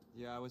ways?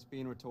 Yeah, I was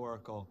being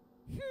rhetorical.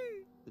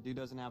 The dude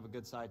doesn't have a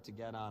good side to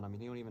get on. I mean,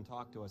 he don't even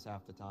talk to us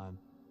half the time.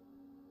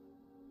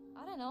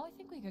 I don't know, I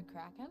think we could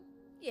crack him.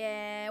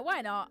 Yeah,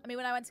 why not? I mean,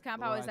 when I went to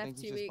camp, Well, I was there think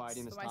for he's 2 just weeks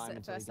biding his for my time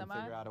until he first can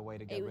summer. figure out a way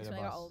to 8 get weeks rid when of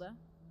I got us older.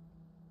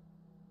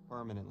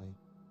 permanently.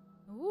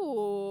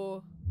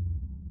 Ooh.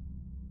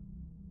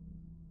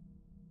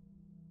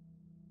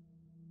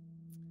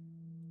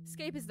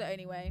 Escape is the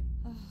only way.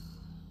 I feel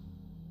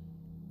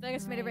like I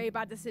just made a very Right.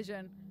 bad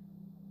decision.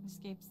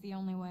 Escape's the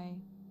only way.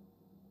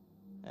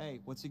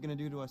 Hey, what's he gonna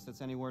do to us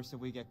that's any worse if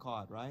we get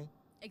caught, right?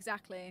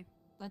 Exactly.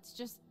 Let's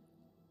just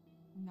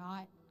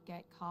not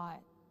get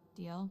caught.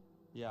 Deal?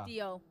 Yeah,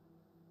 Deal.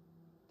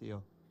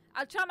 deal.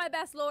 I'll try my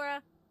best,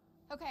 Laura.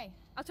 Okay,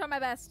 I'll try my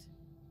best.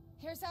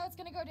 here's how it's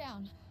gonna go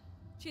down.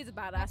 She's a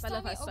badass. Next I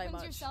love time her he so opens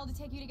much. your cell to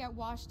take you to get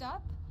washed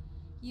up,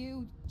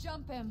 you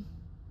jump him.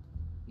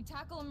 You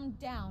tackle him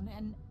down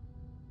and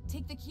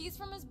take the keys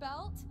from his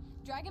belt,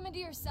 drag him into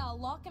your cell,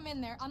 lock him in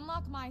there,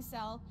 unlock my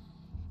cell,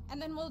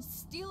 and then we'll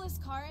steal his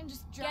car and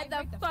just drive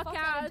Get the right fuck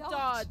out of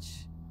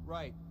Dodge.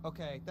 Right,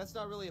 okay. That's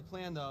not really a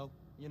plan, though.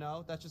 You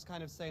know? That's just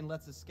kind of saying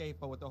let's escape,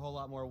 but with a whole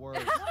lot more words.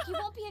 Look, he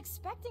won't be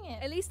expecting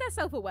it. At least they're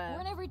self-aware.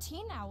 We're in a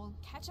routine now. We'll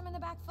catch him in the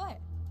back foot.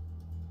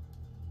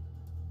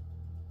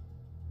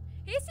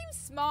 He seems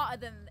smarter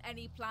than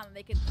any plan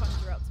they could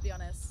conjure up, to be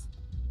honest.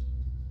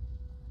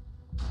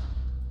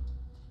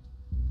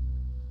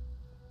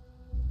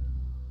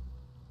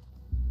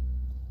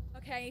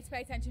 Okay, I need to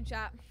pay attention,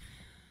 chat.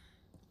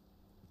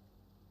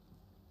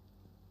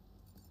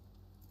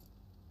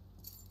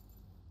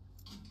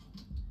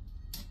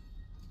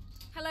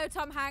 Hello,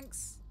 Tom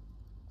Hanks.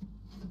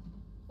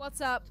 What's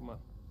up? Come on.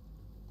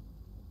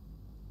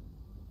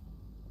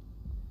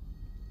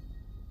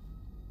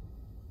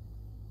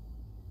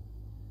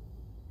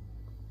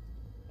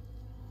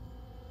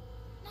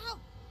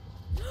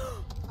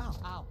 Ow,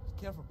 ow.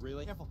 Careful.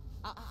 Really? Careful.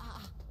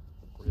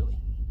 Really?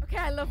 Okay,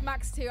 I love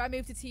Max too. I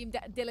moved to Team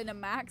Dylan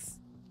and Max.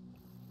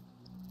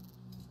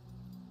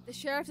 The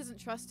sheriff doesn't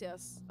trust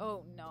us.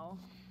 Oh no.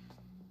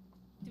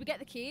 Did we get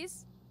the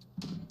keys?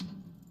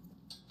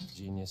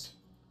 Genius.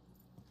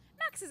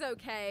 Max is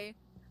okay.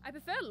 I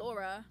prefer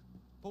Laura.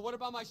 But what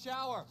about my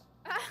shower?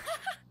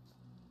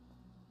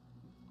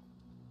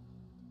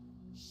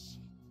 Shit.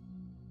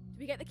 Did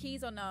we get the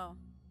keys or no?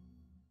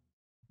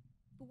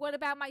 But what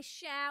about my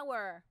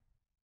shower?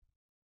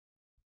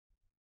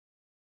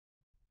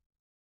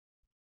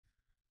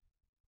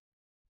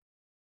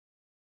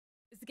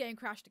 Is the game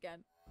crashed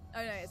again?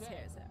 Oh no, it's here,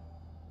 it's here.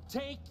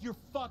 Take your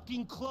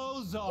fucking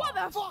clothes off. What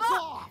the Fuck fuck?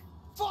 off!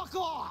 Fuck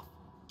off!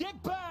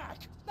 Get back!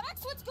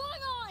 Max, what's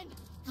going on?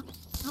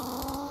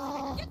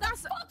 Get the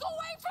fuck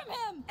away from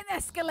him! An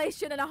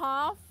escalation and a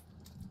half.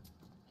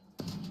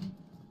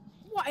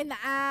 What in the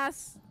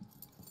ass?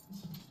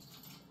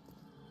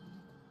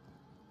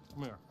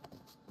 Come here.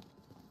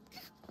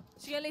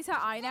 She gonna lose her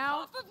eye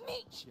now? Off of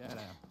me! Shut up.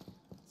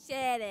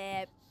 Shut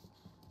up.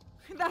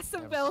 That's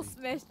some Have a Will seat.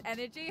 Smith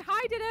energy.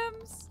 Hi,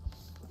 Diddums.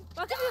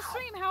 Welcome to the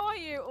stream. How are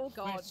you? Oh,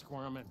 God. Quit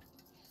squirming.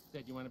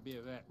 Said you want to be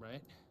a vet,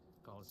 right?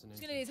 Call us an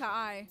She's gonna lose her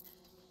eye.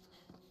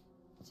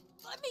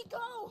 Let me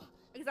go!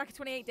 Exactly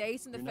 28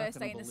 days from the You're not first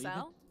gonna day in the believe it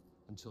cell.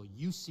 until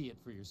you see it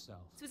for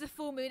yourself. So it's a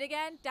full moon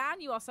again. Dan,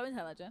 you are so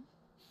intelligent.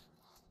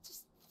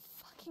 Just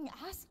fucking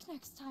ask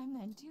next time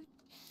then, dude.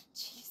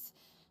 Jeez.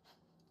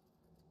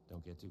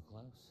 Don't get too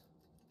close.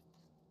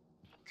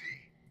 T,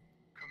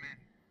 come in.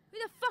 Who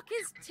the fuck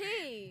is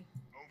T?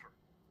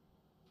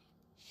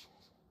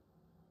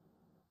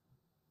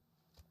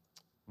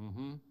 Over.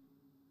 Mm-hmm.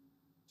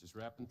 Just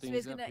wrapping So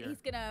things up here.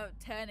 he's gonna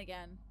turn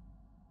again.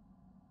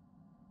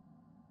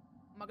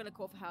 I'm not gonna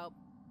call for help.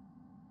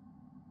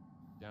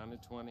 Down to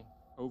 20.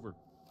 Over.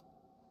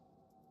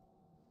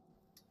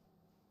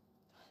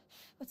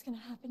 What's gonna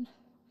happen?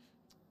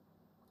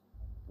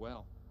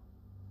 Well,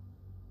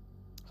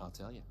 I'll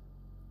tell you.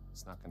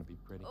 It's not going to be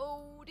pretty.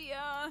 Oh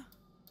dear.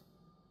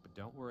 But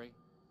don't worry.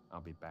 I'll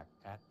be back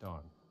at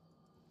dawn.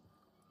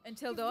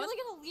 Until You're dawn? really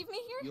gonna leave me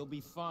here? You'll be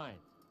fine.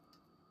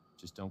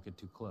 Just don't get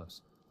too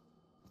close.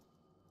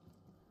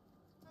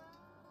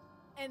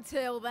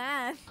 Until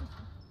then.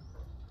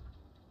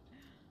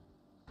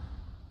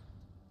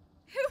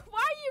 Why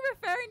are you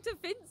referring to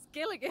Vince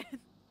Gilligan?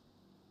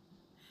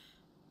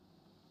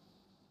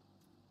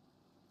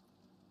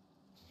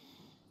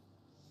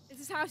 This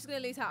is how she's gonna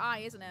lose her eye,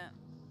 isn't it?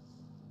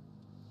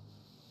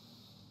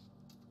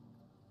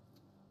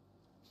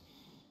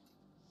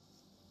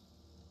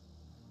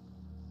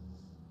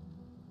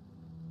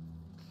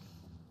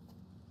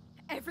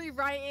 Every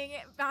writing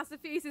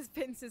masterpiece is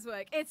Vince's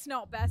work. It's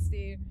not,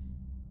 bestie.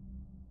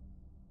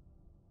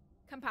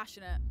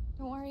 Compassionate.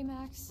 Don't worry,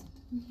 Max.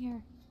 I'm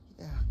here.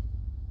 Yeah.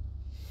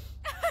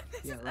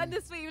 This Yeah, is right.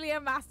 undisputedly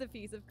a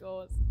masterpiece, of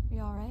course. Are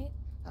you alright?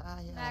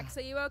 Yeah. Max,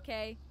 are you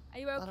okay? Are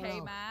you don't okay,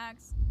 know.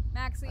 Max?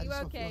 Max, are I you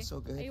just don't feel okay? so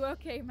good. Are you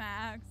okay,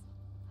 Max?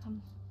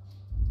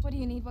 What do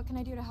you need? What can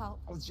I do to help?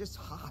 I was just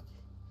hot.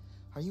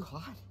 Are you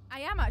hot? I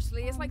am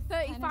actually. It's like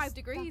I'm kinda 35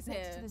 degrees stuck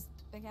next here. to this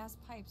big ass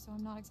pipe, so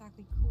I'm not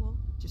exactly cool.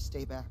 Just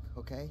stay back,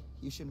 okay?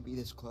 You shouldn't be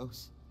this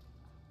close.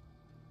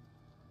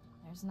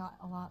 There's not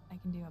a lot I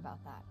can do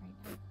about that right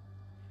now.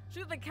 She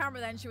looked at the camera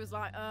then, she was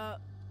like,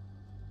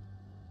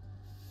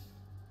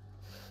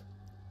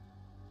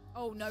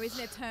 Oh no, isn't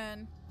it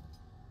turn?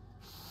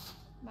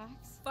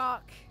 Max?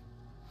 Fuck.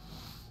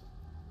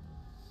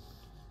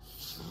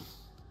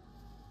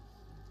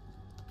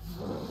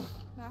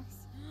 Max?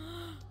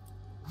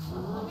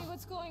 Tell me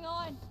what's going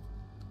on.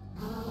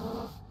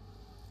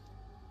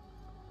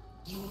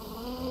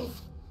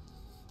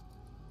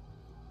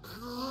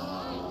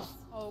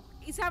 Oh,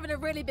 he's having a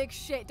really big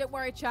shit. Don't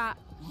worry, chat.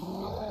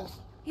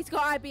 He's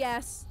got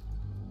IBS.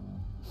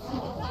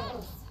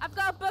 I've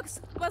got a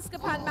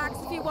Buscapan, Max,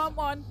 if you want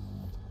one.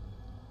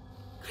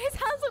 His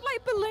hands look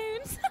like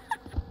balloons.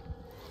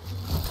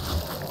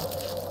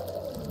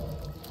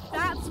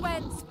 That's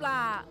when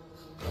splat.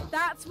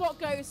 That's what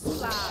goes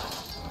splat.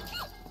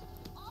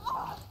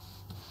 Oh.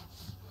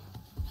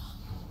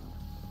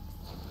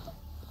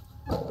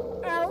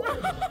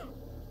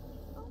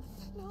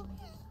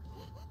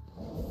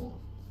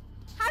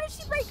 How did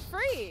she break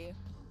free?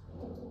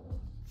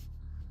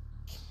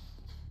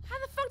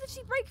 did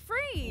she break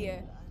free?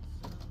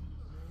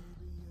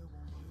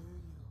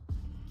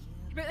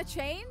 You broke the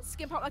chain?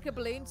 Skin pop like a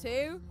balloon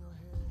too?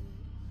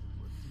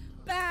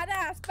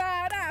 Badass,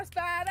 badass,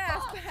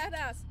 badass,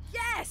 badass.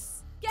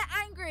 Yes! Get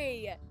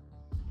angry!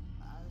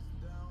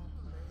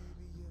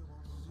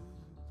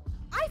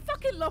 I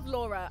fucking love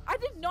Laura. I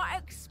did not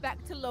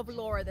expect to love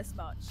Laura this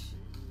much.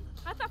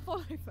 How'd that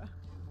fall over?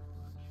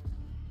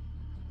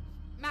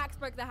 Max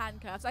broke the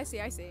handcuffs. I see,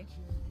 I see.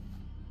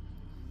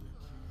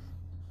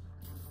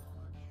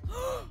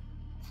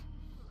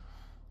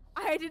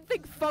 I didn't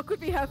think fuck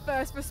would be her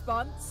first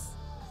response.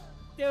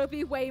 There would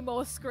be way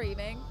more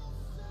screaming.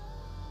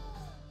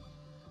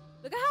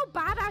 Look at how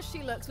badass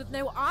she looks with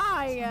no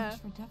eye.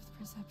 So much for depth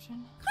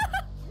perception.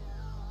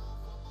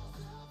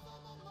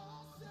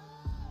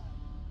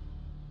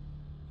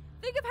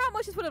 Think of how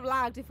much this would have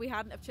lagged if we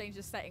hadn't have changed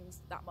the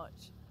settings that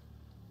much.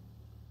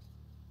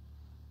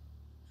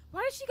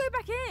 Why did she go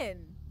back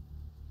in?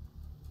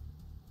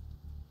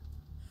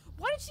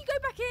 Why did she go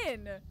back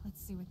in?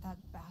 Let's see what that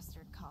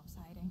bastard cop's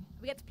hiding.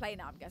 We get to play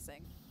now, I'm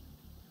guessing.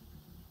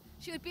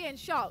 She would be in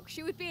shock.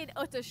 She would be in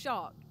utter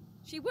shock.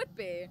 She would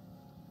be.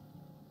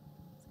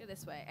 Let's go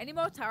this way. Any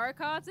more tarot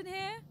cards in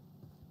here?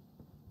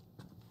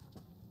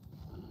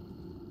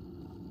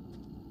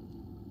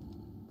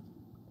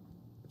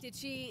 Did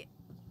she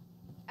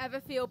ever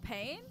feel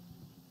pain?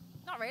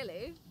 Not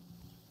really.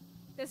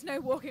 There's no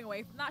walking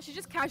away from that. She's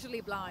just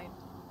casually blind.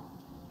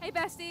 Hey,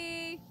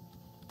 bestie.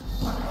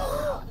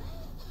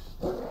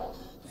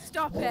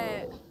 Stop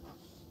it.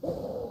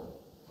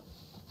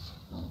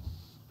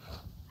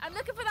 I'm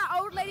looking for that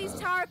old lady's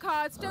tarot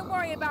cards. Don't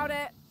worry about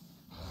it.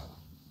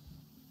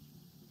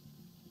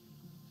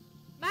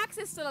 Max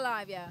is still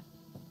alive, yeah.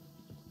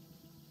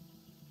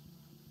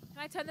 Can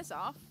I turn this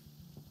off?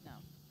 No.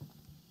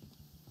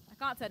 I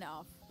can't turn it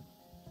off.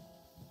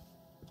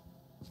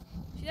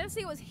 She doesn't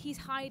see what he's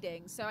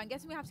hiding, so I'm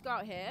guessing we have to go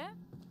out here.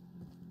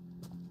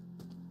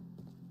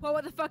 Well,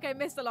 what the fuck? I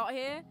missed a lot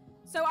here.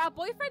 So our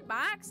boyfriend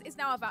Max is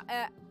now a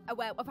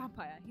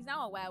vampire. He's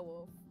now a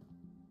werewolf.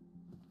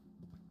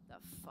 The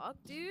fuck,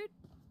 dude?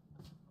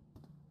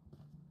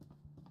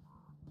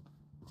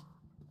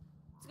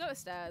 Let's go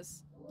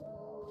upstairs.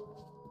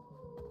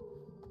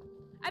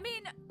 I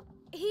mean,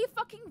 he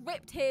fucking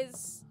ripped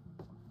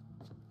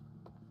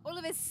all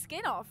of his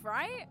skin off,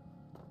 right?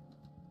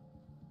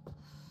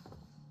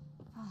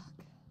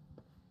 Fuck.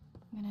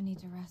 I'm gonna need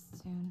to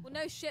rest soon. Well,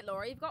 no shit,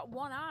 Laura. You've got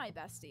one eye,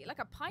 bestie. Like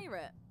a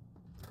pirate.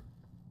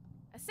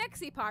 A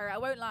sexy pirate, I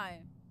won't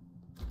lie.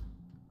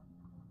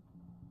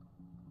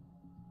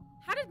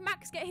 How did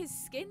Max get his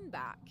skin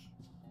back?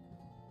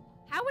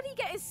 How would he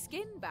get his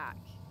skin back?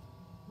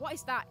 What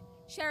is that?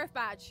 Sheriff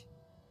badge.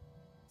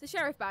 It's a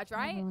sheriff badge,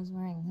 right? Whoever's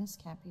wearing this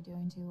can't be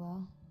doing too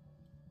well.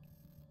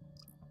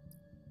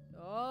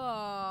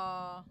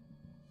 Oh.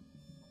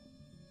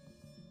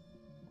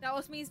 That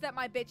also means that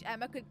my bitch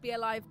Emma could be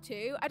alive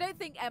too. I don't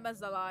think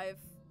Emma's alive.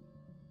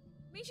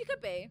 I mean, she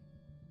could be.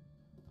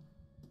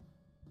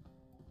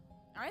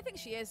 I don't think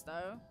she is,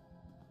 though.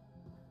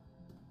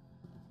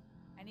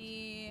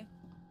 Any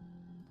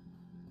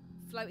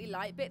floaty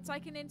light bits I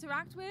can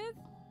interact with?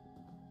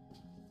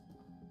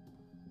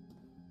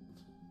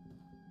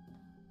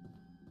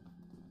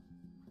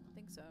 I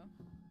think so.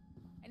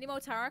 Any more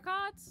tarot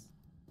cards?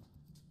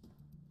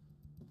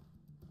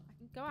 I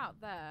can go out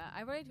there.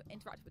 I've already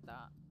interacted with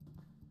that.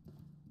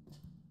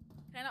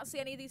 Can I not see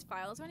any of these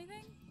files or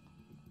anything?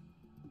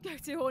 Go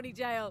to horny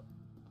jail.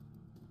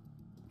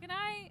 Can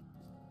I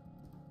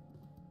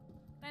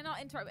not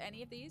interact with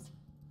any of these?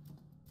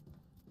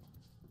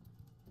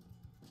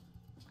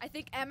 I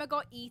think Emma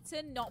got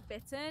eaten, not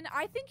bitten.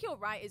 I think you're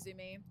right,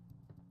 Izumi.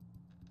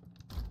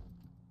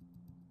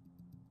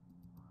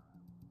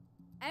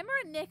 Emma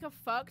and Nick are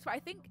fucked, but I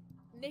think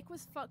Nick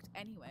was fucked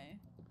anyway.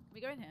 Can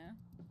we go in here?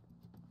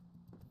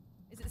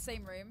 Is it the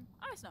same room?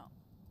 Oh, it's not.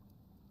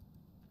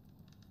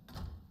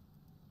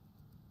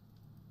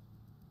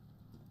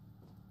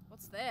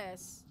 What's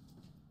this?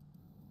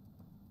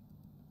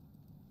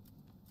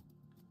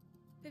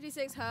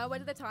 56, her. Where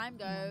did the time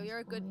go? You're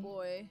a good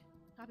boy.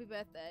 Happy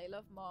birthday.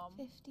 Love, Mom.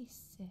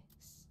 56.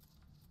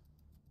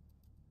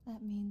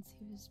 That means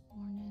he was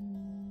born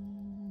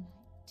in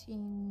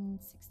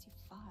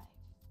 1965.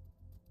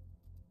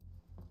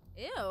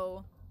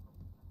 Ew.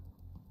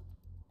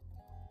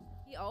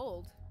 He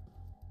old.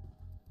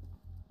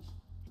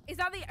 Is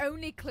that the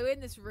only clue in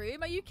this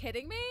room? Are you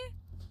kidding me?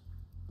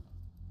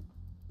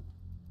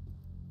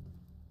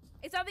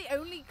 Is that the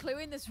only clue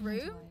in this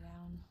room?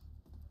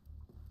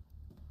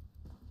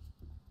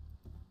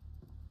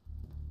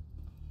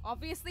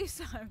 Obviously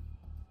so.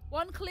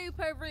 One clue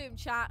per room,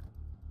 chat.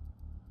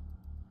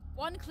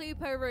 One clue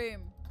per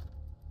room.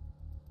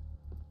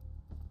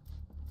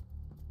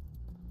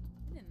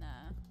 In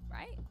there,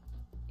 right?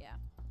 Yeah.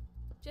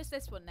 Just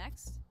this one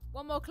next.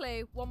 One more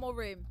clue, one more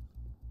room.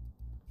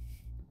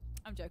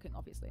 I'm joking,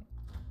 obviously.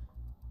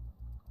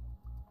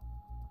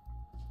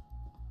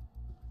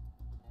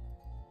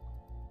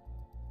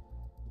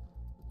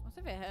 What's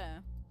over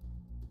here?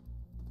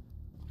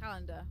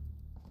 Calendar.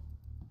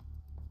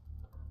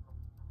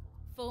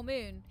 Full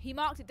moon. He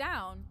marked it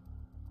down.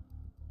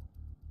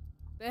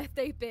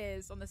 Birthday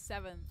beers on the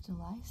 7th.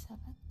 July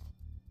 7th?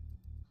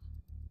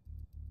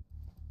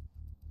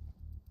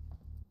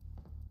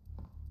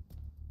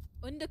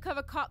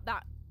 Undercover cop,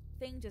 that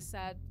thing just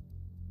said.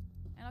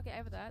 And I'll get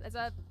over there. There's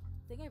a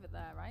thing over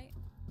there, right?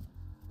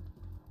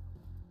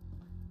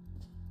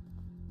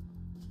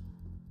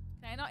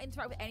 Can I not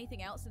interact with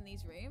anything else in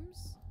these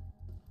rooms?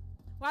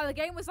 Wow, the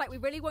game was like, we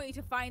really want you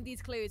to find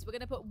these clues. We're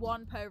gonna put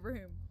one per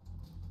room.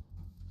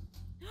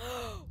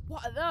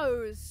 What are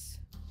those?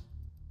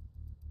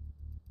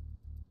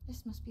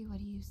 This must be what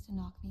he used to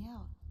knock me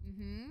out.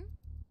 Mm-hmm.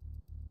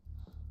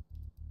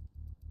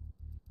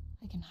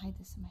 I can hide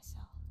this in my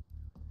cell.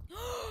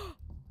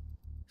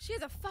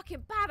 She's a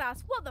fucking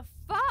badass. What the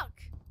fuck?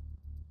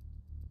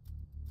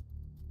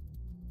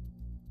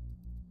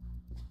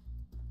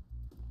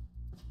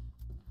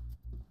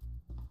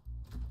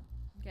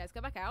 Okay, let's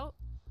go back out.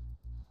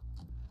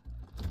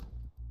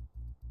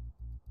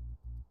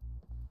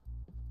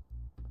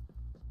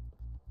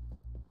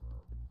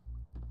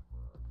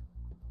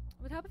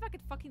 It would help if I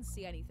could fucking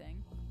see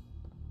anything.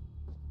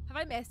 Have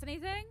I missed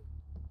anything?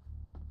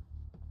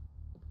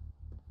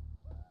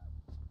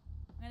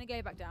 I'm gonna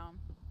go back down.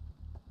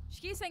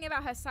 She keeps saying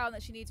about her cell and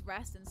that she needs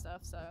rest and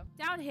stuff, so.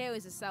 Down here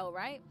is a cell,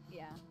 right?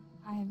 Yeah.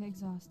 I have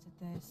exhausted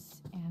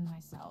this and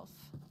myself.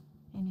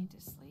 I need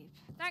to sleep.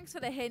 Thanks for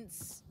the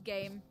hints,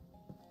 game.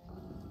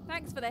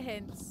 Thanks for the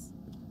hints.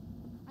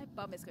 My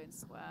bum is going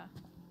square.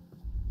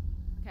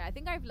 Okay, I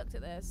think I've looked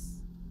at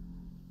this.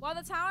 While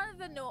the town of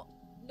the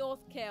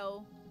North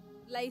Kill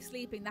lay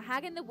sleeping, the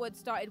hag in the woods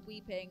started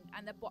weeping,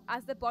 and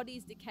as the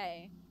bodies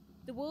decay,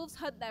 the wolves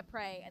hunt their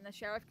prey, and the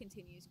sheriff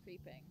continues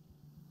creeping.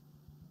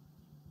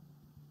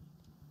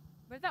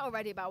 I read that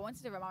already, but I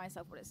wanted to remind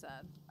myself what it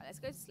said. Right, let's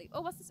go to sleep. Oh,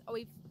 what's this? Oh,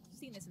 we've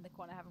seen this in the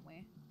corner, haven't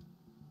we?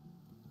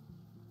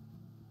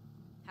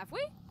 Have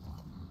we?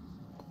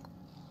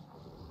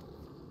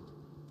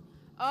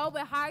 Oh,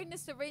 we're hiding a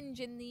syringe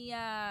in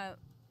the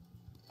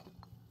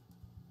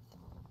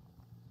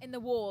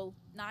wall.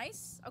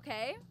 Nice.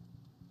 Okay.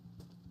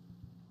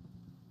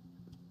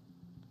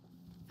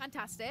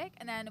 Fantastic.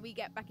 And then we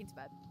get back into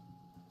bed.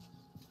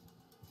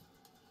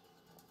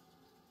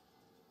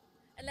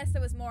 Unless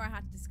there was more I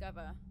had to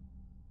discover.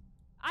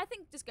 I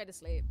think just go to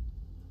sleep.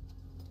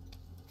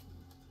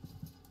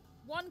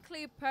 One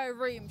clue per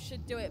room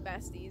should do it,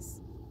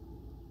 besties.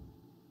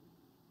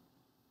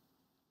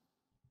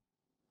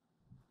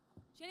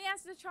 She only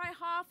has to try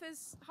half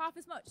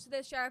as much. So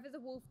the sheriff is a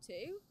wolf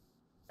too.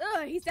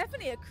 Ugh, he's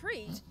definitely a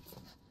creep.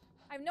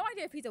 I have no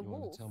idea if he's a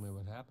wolf. Want to tell me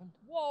what happened?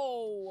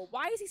 Whoa,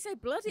 why is he so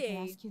bloody? I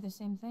could ask you the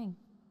same thing.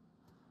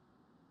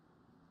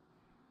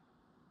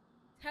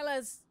 Tell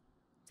us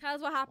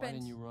what happened. Why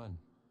didn't you run?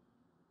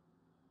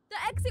 The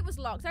exit was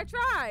locked. I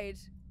tried.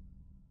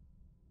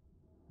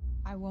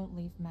 I won't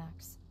leave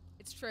Max.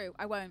 It's true.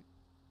 I won't.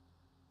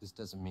 This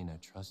doesn't mean I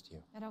trust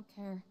you. I don't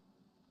care.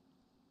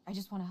 I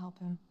just want to help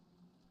him.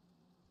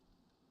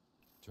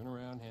 Turn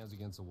around, hands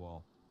against the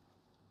wall.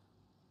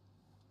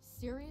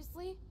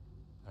 Seriously?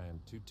 I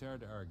am too tired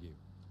to argue.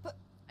 But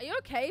are you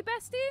okay,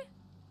 bestie?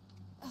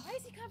 Why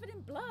is he covered in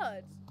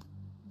blood?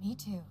 Me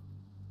too.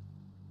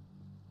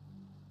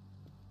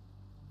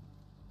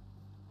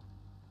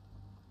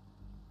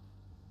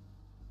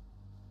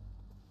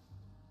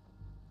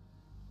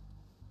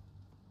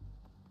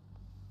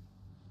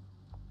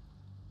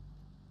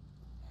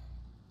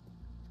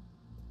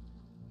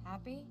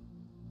 Happy?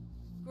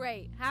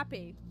 Great.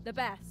 Happy. The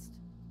best.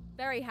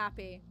 Very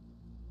happy.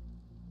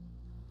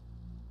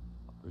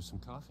 I'll brew some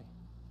coffee.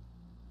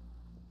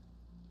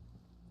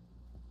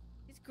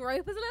 His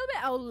grope is a little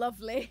bit. Oh,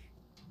 lovely.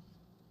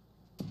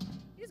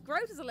 His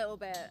grope is a little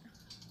bit.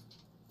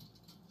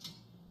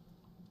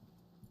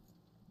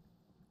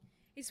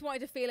 He just wanted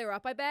to feel her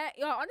up, I bet.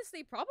 Yeah,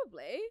 honestly,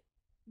 probably.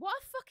 What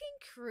a fucking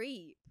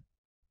creep.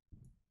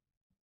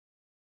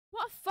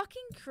 What a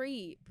fucking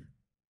creep.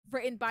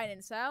 Written by an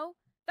incel.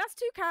 That's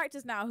 2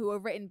 characters now who are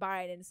written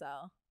by an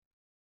incel.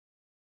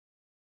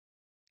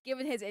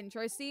 Given his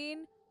intro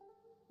scene,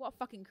 what a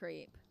fucking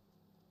creep.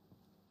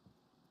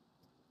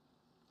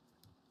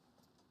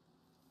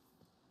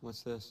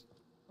 What's this?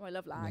 Oh, I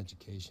love An lag.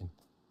 education.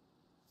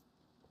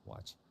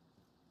 Watch.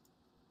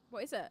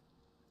 What is it?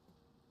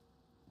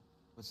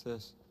 What's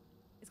this?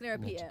 It's gonna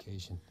An repeat it.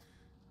 education.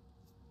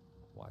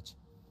 Watch.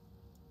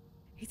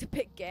 He's a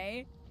bit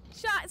gay.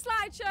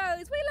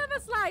 Slideshows! We love a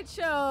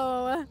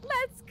slideshow!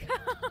 Let's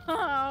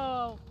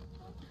go!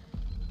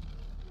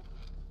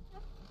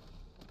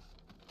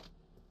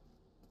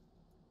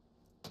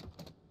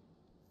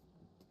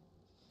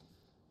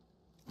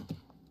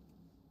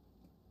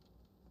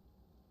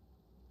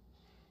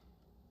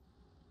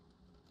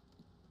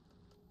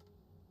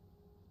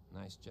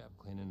 Nice job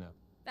cleaning up.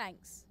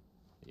 Thanks.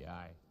 The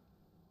eye.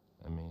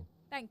 I mean.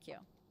 Thank you.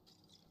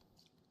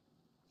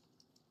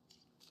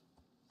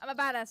 I'm a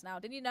badass now,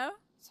 didn't you know?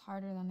 It's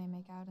harder than they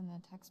make out in the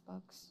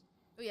textbooks.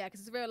 Oh yeah, because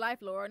it's real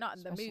life lore, not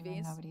in the Especially when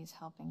movies. nobody's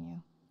helping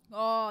you.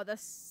 Oh, the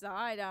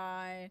side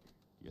eye.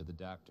 You're the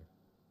doctor.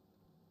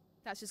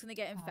 That's just gonna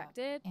get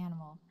infected?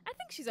 Animal. I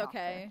think she's doctor.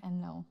 okay.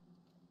 And no,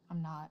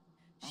 I'm not.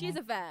 She is And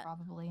a vet.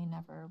 Probably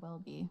never will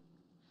be.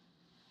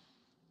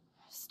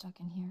 Stuck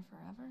in here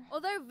forever.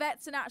 Although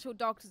vets and actual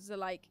doctors are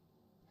like,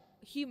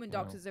 human You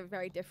know. doctors are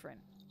very different.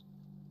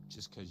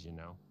 Just because you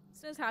know,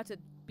 She knows how to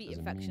beat Doesn't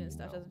infection mean and you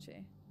stuff, know. doesn't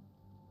she?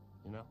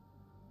 you know.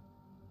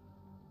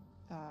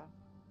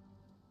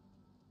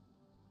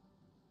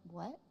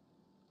 What?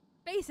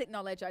 Basic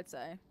knowledge, I'd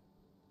say.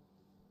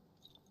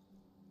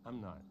 I'm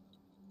not.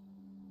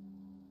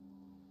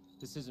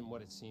 This isn't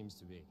what it seems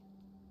to be.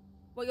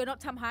 Well, you're not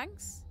Tom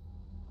Hanks?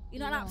 You're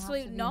not You an don't have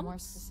absolute to be more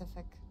nonce?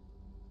 specific.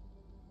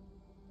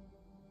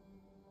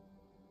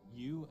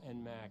 You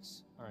and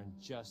Max are in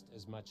just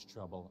as much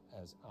trouble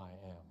as I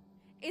am.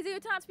 Is it your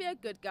time to be a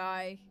good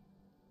guy?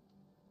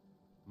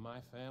 My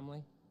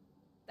family,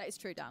 That is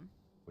true, Dan.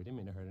 we didn't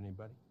mean to hurt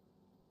anybody.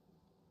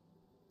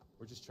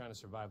 We're just trying to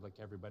survive like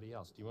everybody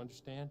else. Do you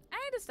understand? I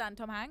understand,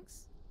 Tom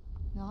Hanks.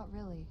 Not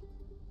really.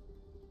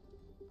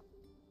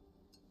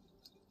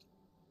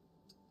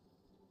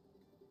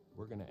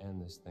 We're gonna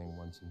end this thing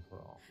once and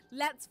for all.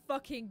 Let's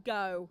fucking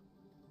go.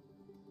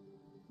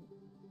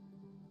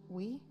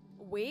 We?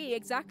 Oui,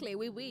 exactly.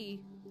 Oui.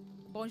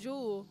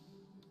 Bonjour,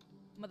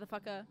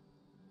 motherfucker.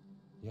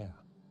 Yeah.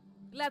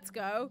 Let's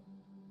go.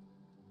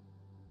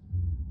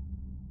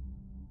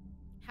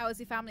 How is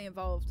your family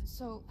involved?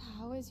 So,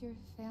 how is your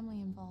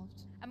family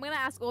involved? I'm gonna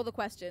ask all the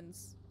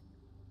questions.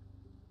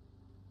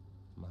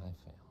 My family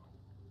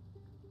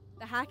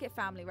The Hackett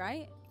family,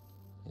 right?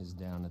 is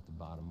down at the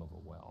bottom of a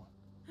well.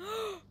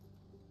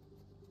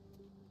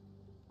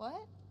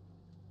 What?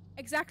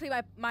 Exactly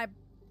my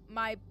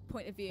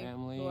point of view,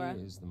 Family Laura.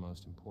 is the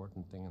most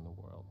important thing in the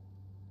world.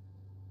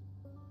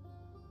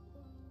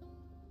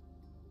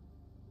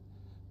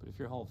 But if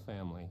your whole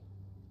family,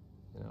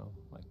 you know,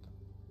 like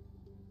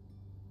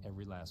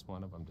every last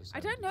one of them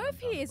decided I don't to know jump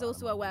if down he the is bottom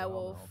also of a the well,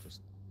 werewolf. they're all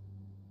just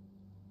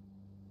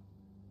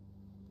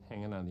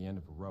hanging on the end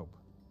of a rope.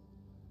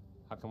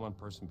 How can one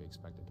person be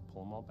expected to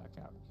pull them all back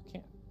out? You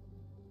can't.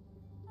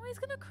 Oh, he's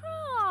gonna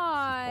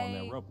Pulling that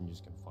cry. rope and you're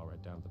just gonna fall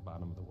right down to the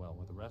bottom of the well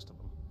with the rest of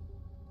them.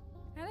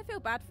 I kind of feel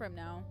bad for him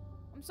now.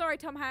 I'm sorry,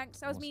 Tom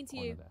Hanks. I was What's mean the to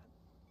point you. of that?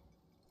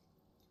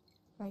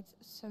 Right,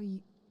 so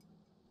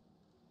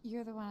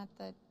you're the one at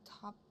the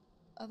top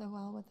of the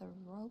well with a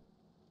rope?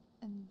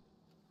 And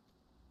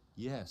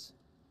Yes.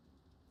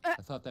 Uh.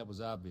 I thought that was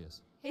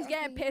obvious. He's Okay,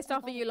 getting yeah, pissed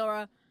off at you,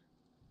 Laura.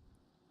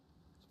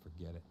 Just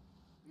forget it.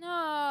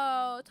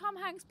 No, Tom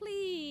Hanks,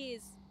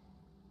 please.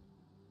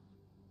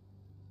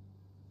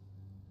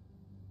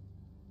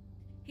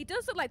 He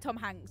does look like Tom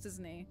Hanks,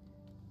 doesn't he?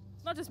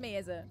 It's not just me,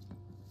 is it?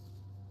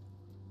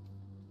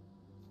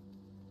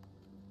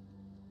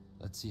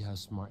 Let's see how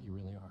smart you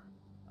really are.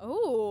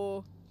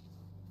 Oh.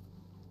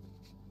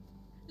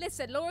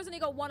 Listen, Laura's only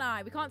got one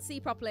eye. We can't see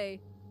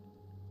properly.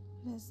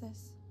 what is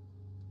this?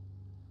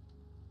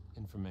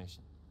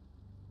 Information.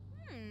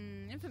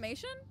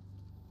 Information?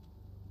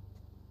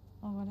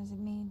 Well, what does it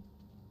mean?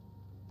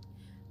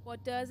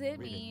 What does it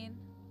Read it. mean?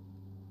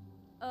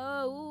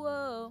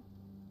 Oh.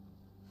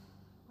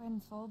 When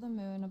full the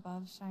moon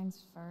above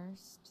shines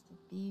first, the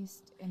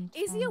beast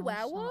Is he a internal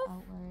werewolf?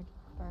 shall outward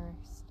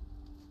burst.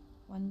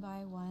 One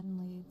by one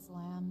leads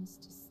lambs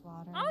to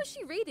slaughter. How is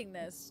she reading It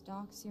this?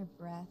 stalks your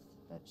breath,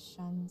 but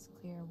shuns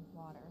clear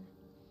water.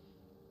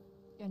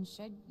 And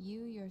should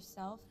you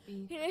yourself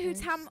be You know who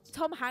cursed,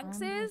 Tom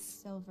Hanks armed with is?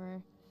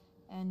 silver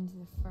and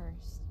the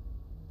first.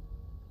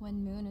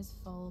 When moon is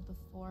full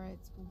before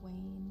its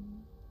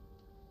wane,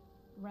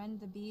 rend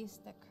the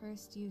beast that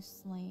cursed you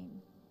slain.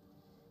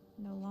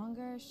 No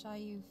longer shall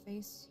you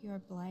face your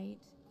blight.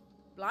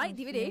 Blight or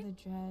fear DVD?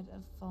 the dread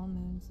of full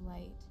moon's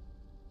light.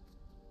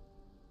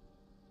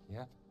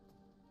 Yeah.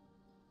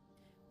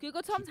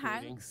 Google Tom Keep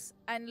reading. Hanks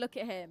and look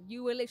at him.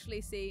 You will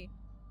literally see.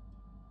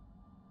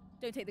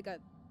 Don't take the gun.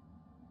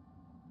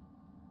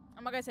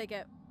 I'm not gonna take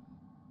it.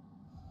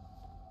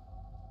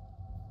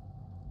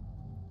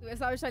 We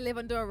established I live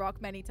under a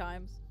rock many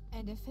times.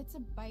 And if it's a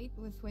bite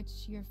with which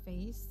you're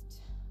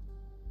faced,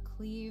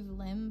 cleave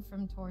limb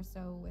from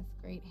torso with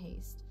great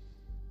haste.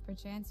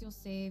 Perchance you'll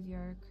save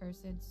your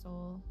cursed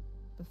soul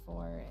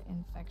before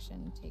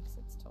infection takes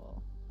its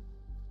toll.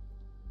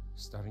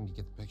 Starting to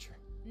get the picture.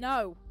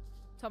 No,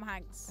 Tom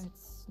Hanks.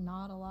 It's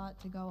not a lot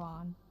to go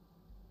on.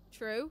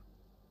 True.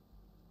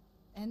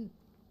 And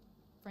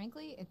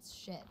frankly, it's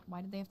shit.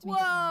 Why did they have to make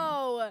it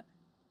long? Whoa! I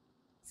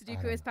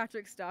Sudoku don't is know.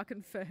 Patrick Star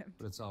confirmed.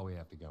 But it's all we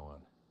have to go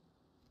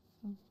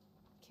on.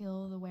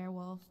 Kill the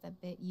werewolf that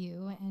bit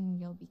you and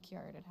you'll be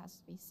cured. It has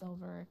to be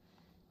silver,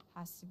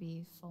 has to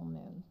be full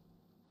moon.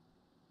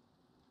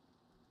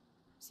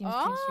 Seems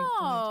pretty straightforward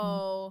to me.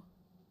 Oh.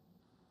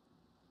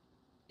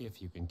 If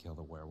you can kill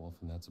the werewolf,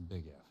 and that's a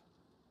big if.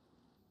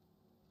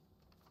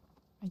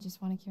 I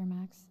just want to cure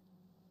Max.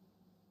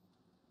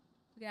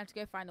 We're gonna have to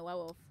go find a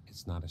werewolf.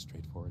 It's not as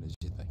straightforward as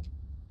you think.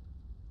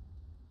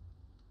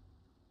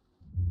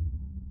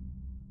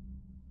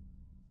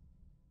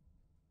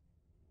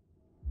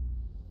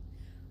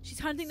 She's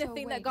hunting the So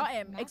thing wait, that got if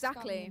him. Max got me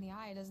exactly. in the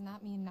eye, doesn't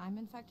that mean I'm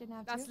infected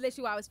now That's too?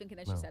 literally what I was thinking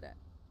as she No. said it.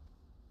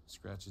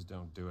 Scratches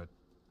don't do it.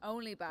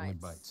 Only bites. Only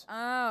bites.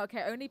 Oh,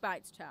 okay. Only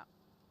bites, chap.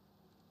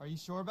 Are you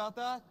sure about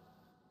that?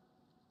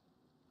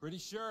 Pretty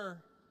sure.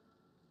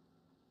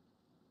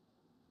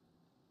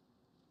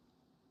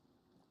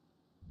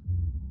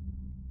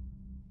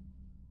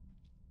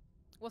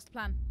 What's the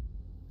plan?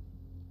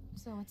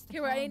 So what's the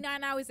Okay, we're only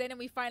plan? 9 hours in and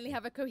we finally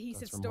have a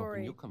cohesive That's from hoping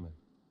story. you'll come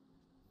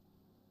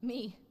in.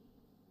 Me.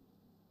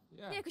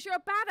 Yeah, Yeah, because you're a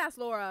badass,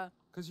 Laura.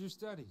 because your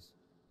studies.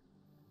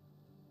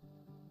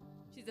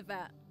 She's a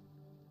vet.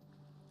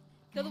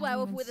 Kill the haven't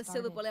werewolf even with a silver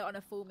started. bullet on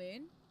a full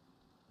moon.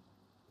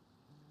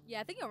 Yeah,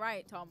 I think you're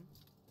right, Tom.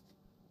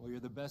 Well, you're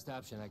the best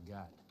option I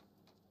got.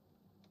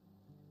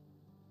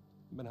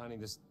 I've been hunting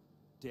this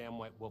damn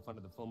white wolf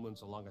under the full moon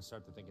so long I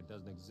start to think it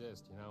doesn't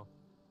exist, you know?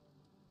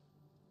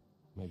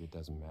 Maybe it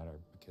doesn't matter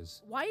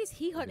because Why is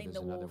he maybe hunting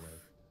there's the another wolf? way.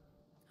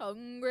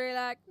 Hungry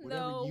like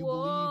Whatever no you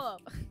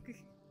wolf.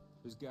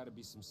 There's got to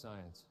be some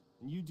science,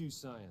 and you do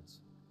science.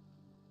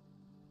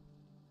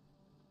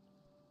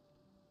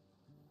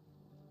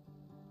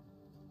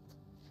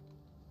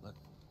 Look,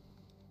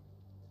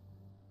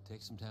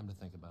 take some time to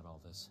think about all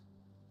this.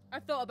 I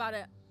thought about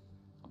it.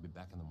 I'll be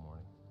back in the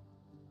morning.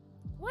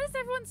 Why does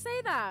everyone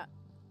say that?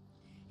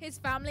 His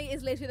family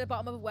is literally at the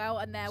bottom of a well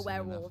and they're Seen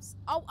enough. werewolves.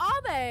 Oh,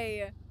 are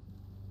they?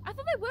 I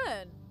thought they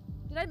weren't.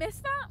 Did I miss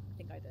that? I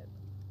think I did.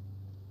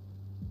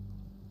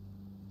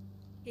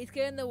 He's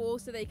killing the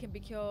wolves so they can be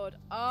cured.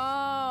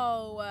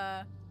 Oh.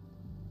 At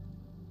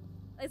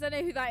least I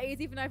know who that is,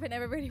 even though I've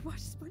never really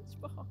watched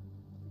SpongeBob.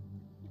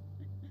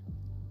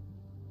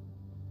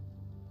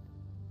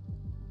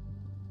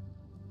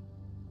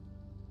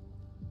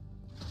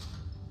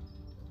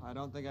 I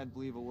don't think I'd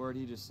believe a word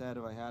he just said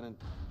if I hadn't.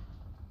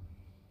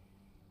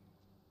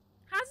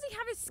 How does he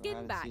have his I skin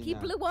hadn't back? seen He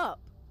that. blew up.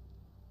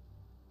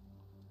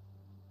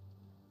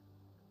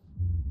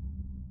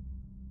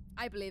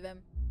 I believe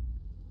him.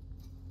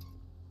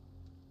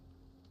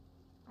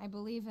 I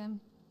believe him.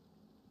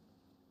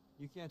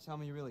 You can't tell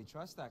me you really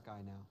trust that guy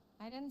now.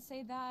 I didn't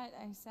say that.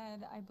 I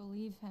said I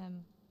believe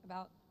him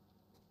about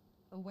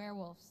the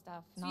werewolf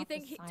stuff. So not you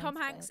think the Tom science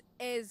Hanks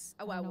bit. is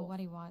a I don't know werewolf? what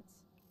he wants.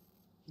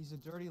 He's a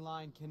dirty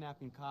lying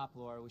kidnapping cop,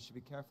 Laura. We should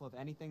be careful of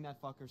anything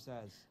that fucker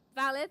says.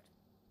 Valid.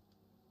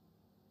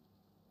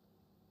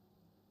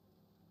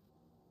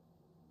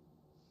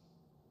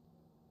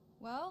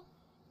 Well,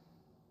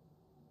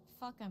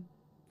 fuck him.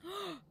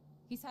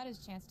 He's had his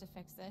chance to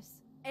fix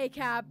this. A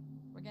cab.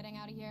 We're getting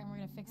out of here and we're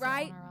gonna fix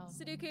Right? it on our own.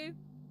 Sudoku.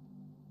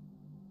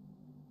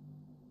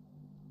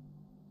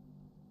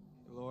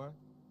 Laura,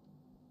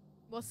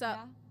 What's up?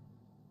 Yeah?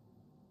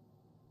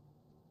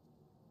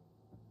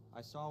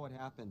 I saw what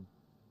happened.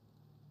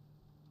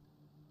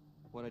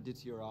 What I did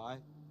to your eye.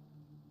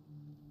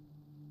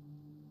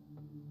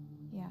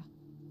 Yeah.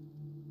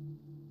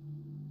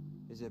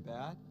 Is it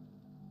bad?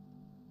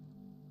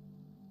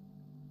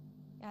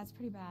 Yeah, it's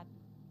pretty bad.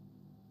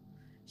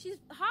 She's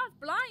half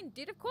blind,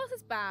 dude. Of course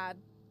it's bad.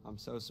 I'm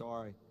so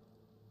sorry.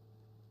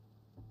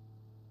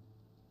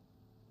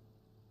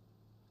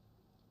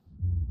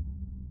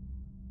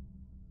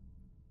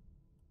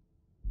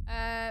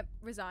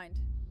 Resigned.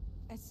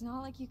 It's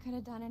not like you could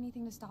have done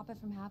anything to stop it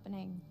from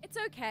happening. It's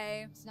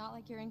okay. It's not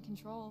like you're in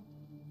control,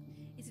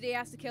 He said he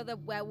has to kill the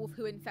werewolf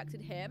who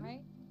infected him.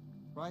 right?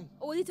 Right?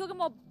 Or was he talking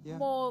Yeah.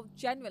 more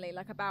generally,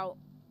 like about...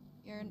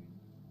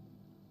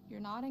 You're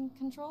not in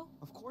control?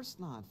 Of course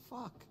not.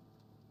 Fuck.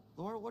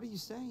 Laura, what are you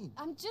saying?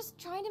 I'm just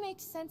trying to make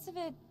sense of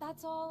it.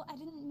 That's all. I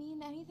didn't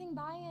mean anything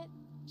by it.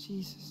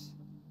 Jesus.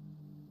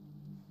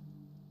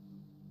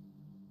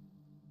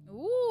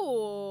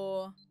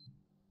 Ooh.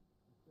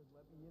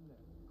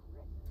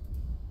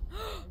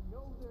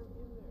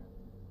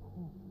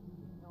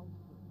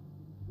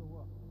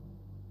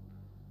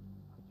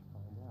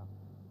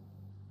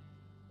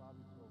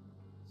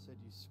 Said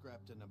you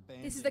scrapped an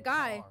abandoned This is the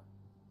guy. car.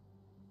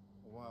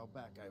 A while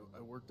back,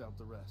 I worked out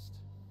the rest.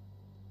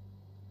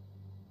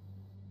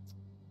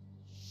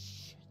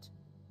 Shit.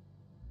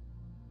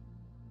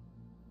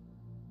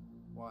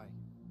 Why?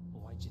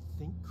 Why'd you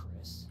think,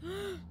 Chris?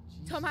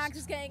 Tom Hanks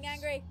is getting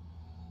angry.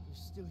 You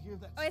still hear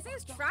that? Oh, his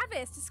name's stuff?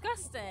 Travis.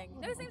 Disgusting.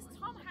 No, his name's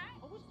Tom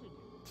Hanks. What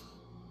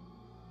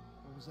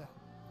was that?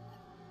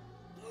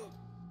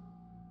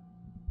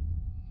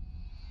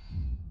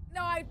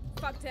 No, I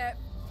fucked it.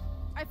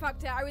 I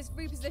fucked it. I was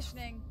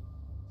repositioning.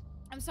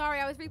 I'm sorry,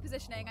 I was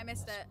repositioning. I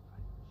missed it.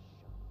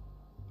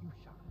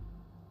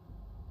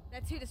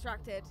 They're too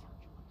distracted.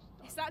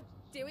 Is that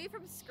Dewey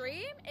from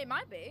Scream? It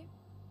might be.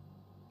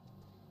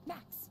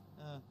 Max!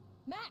 Uh,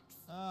 Max!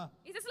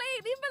 He's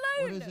asleep. Leave him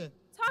alone. What is it?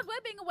 It's hard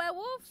work being a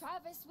werewolf.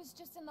 Travis was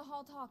just in the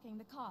hall talking,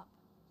 the cop.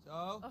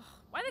 So? Ugh,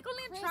 why are they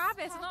calling him Chris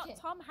Travis and not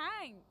Hackett. Tom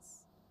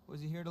Hanks?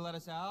 Was he here to let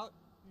us out?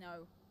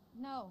 No.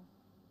 No.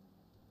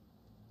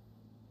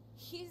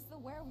 He's the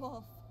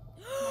werewolf.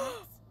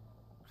 Max.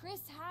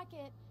 Chris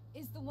Hackett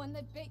is the one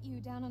that bit you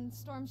down on the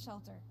storm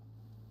shelter.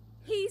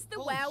 He's the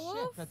Holy werewolf?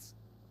 Shit, that's...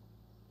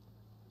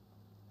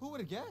 Who would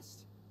have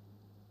guessed?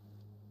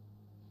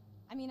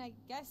 I mean, I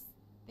guess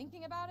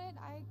thinking about it,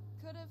 I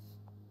could have.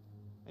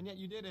 And yet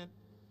you didn't.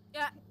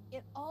 Yeah.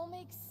 It all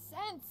makes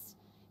sense.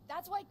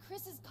 That's why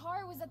Chris's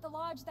car was at the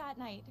lodge that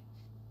night.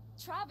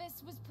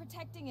 Travis was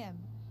protecting him.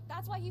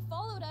 That's why he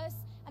followed us,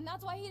 and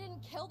that's why he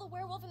didn't kill the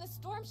werewolf in the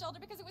storm shelter,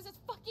 because it was his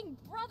fucking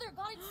brother.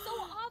 God, it's so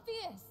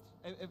obvious.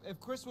 If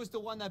Chris was the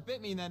one that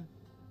bit me, then...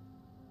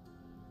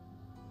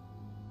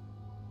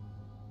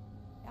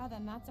 Yeah,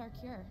 then that's our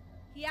cure.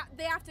 Yeah,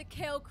 they have to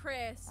kill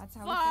Chris. That's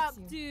how Fuck,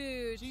 we fix you.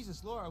 dude.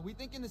 Jesus, Laura, are we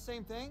thinking the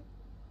same thing?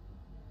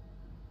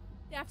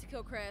 They have to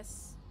kill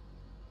Chris.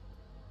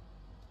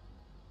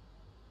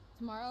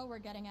 Tomorrow, we're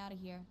getting out of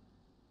here.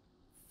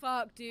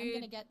 Fuck, dude. I'm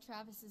gonna get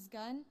Travis's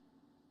gun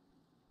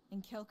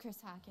and kill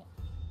Chris Hackett.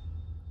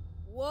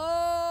 Whoa!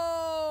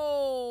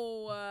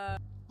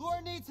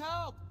 Laura needs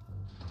help!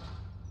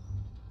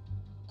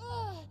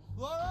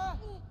 Laura?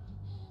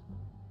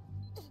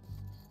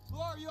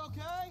 Laura, are you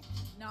okay?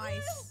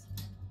 Nice.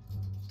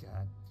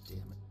 God damn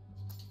it.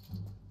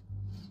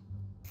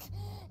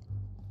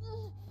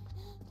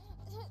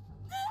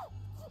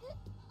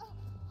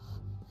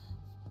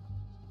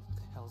 What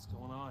the hell's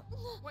going on?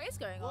 What is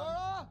going on?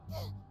 Laura?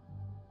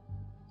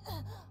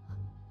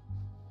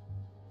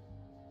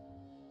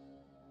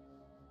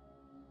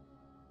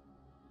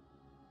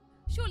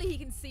 Surely he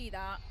can see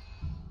that.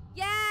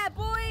 Yeah,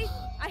 boy!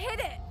 I hit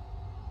it!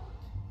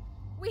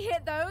 We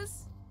hit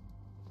those.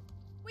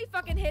 We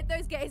fucking hit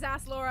those. Get his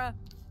ass, Laura.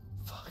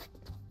 Fuck.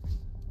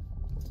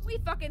 We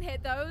fucking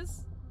hit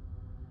those.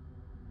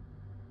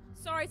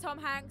 Sorry, Tom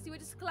Hanks. You were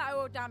just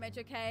collateral damage,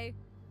 okay?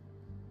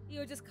 You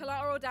were just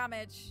collateral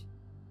damage.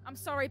 I'm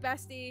sorry,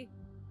 bestie.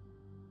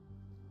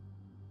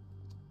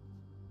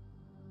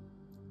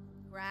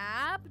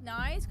 Grab.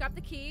 Nice. Grab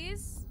the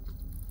keys.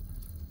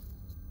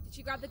 Did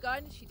she grab the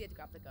gun? She did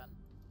grab the gun.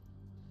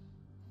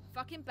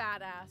 Fucking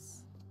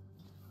badass.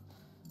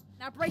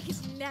 Now break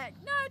his neck.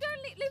 No,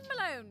 don't leave him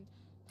alone.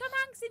 Tom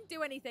Hanks didn't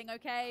do anything,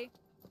 okay?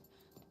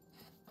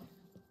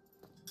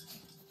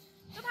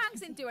 Tom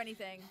Hanks didn't do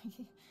anything.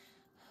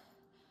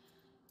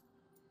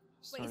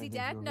 Wait, is he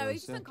dead? No,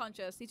 he's just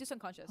unconscious. He's just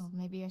unconscious. Well,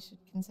 maybe I should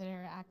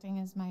consider acting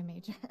as my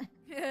major.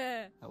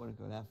 I wouldn't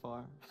go that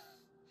far.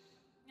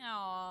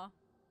 Aww.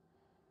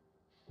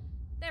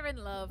 They're in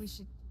love. We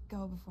should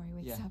go before he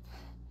wakes up.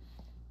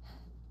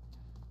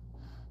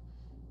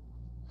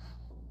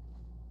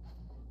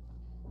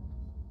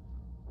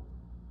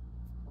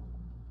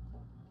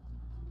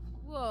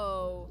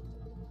 Whoa.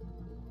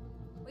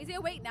 Wait, is he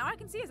awake now? I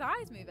can see his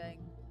eyes moving.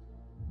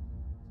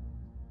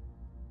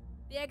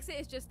 The exit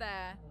is just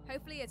there.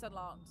 Hopefully it's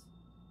unlocked.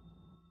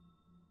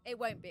 It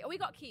won't be. Oh, we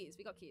got keys.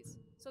 We got keys.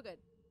 So good.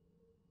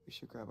 We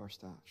should grab our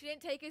stuff. She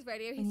didn't take his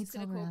radio. I He's need just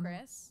gonna silver call ammo.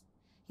 Chris.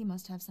 He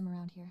must have some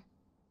around here.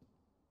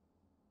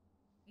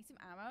 Need some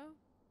ammo?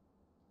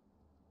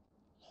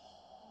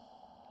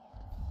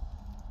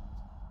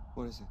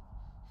 What is it?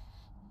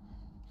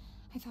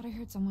 I thought I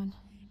heard someone.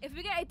 If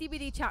we get a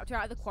DVD chapter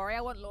out of the quarry,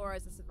 I want Laura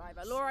as the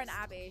survivor. Laura and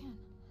Abby.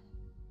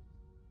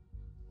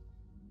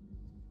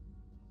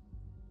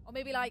 Or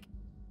maybe like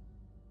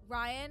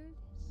Ryan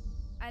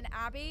and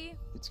Abby.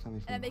 It's coming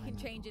from and then they can behind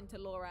that change door. into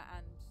Laura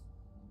and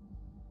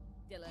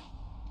Dylan.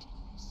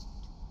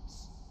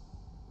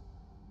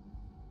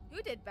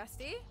 Who did,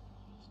 bestie?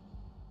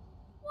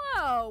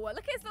 Whoa,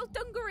 look at his little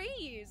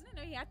dungarees. I didn't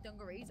know he had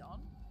dungarees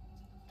on.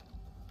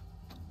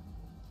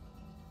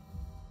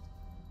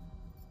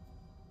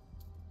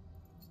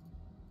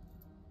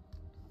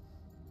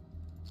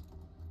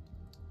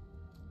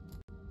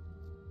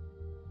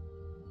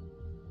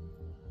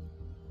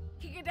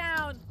 Kick it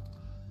down.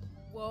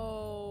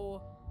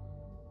 Whoa.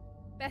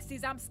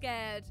 Besties, I'm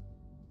scared.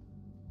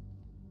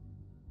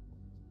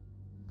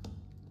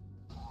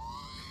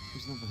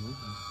 There's nothing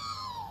moving.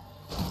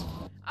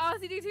 Oh,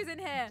 CD2's in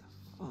here.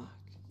 Fuck.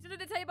 He's under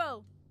the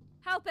table.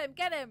 Help him.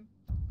 Get him.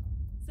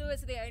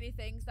 Silver's are the only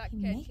things that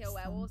He can makes kill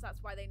them. werewolves.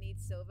 That's why they need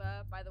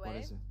silver, by the way. What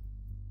is it?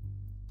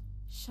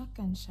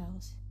 Shotgun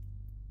shells.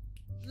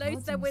 Loads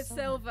Loads them in with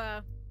silver.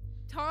 silver.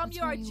 Tom, That's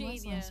you're where a he was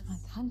genius. last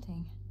month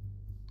hunting.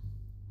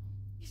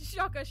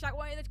 Shocker. Shaq,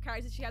 one of the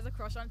characters she has a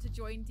crush on to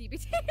join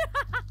DBT.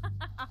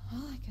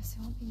 Well, I guess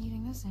I won't be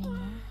needing this anymore.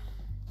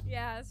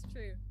 Yeah, that's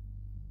true.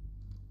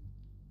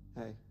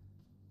 Hey,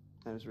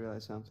 I just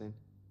realized something.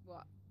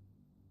 What?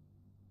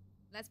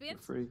 We're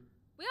Lesbians? free.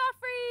 We are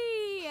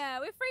free!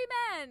 We're free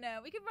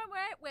men! We can run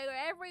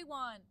wherever we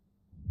want.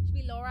 Should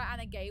be Laura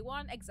and a gay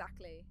one?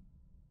 Exactly.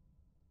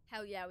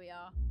 Hell yeah, we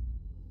are.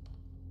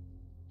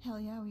 Hell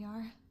yeah, we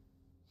are.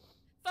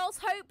 False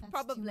hope, That's 2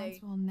 probably. months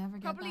we'll never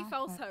get Probably back,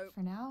 false but hope.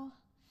 For now,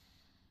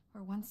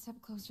 we're one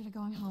step closer to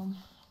going home.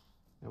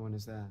 And when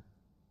is that?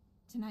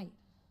 Tonight.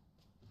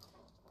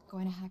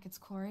 Going to Hackett's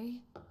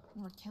quarry,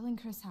 and we're killing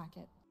Chris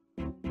Hackett.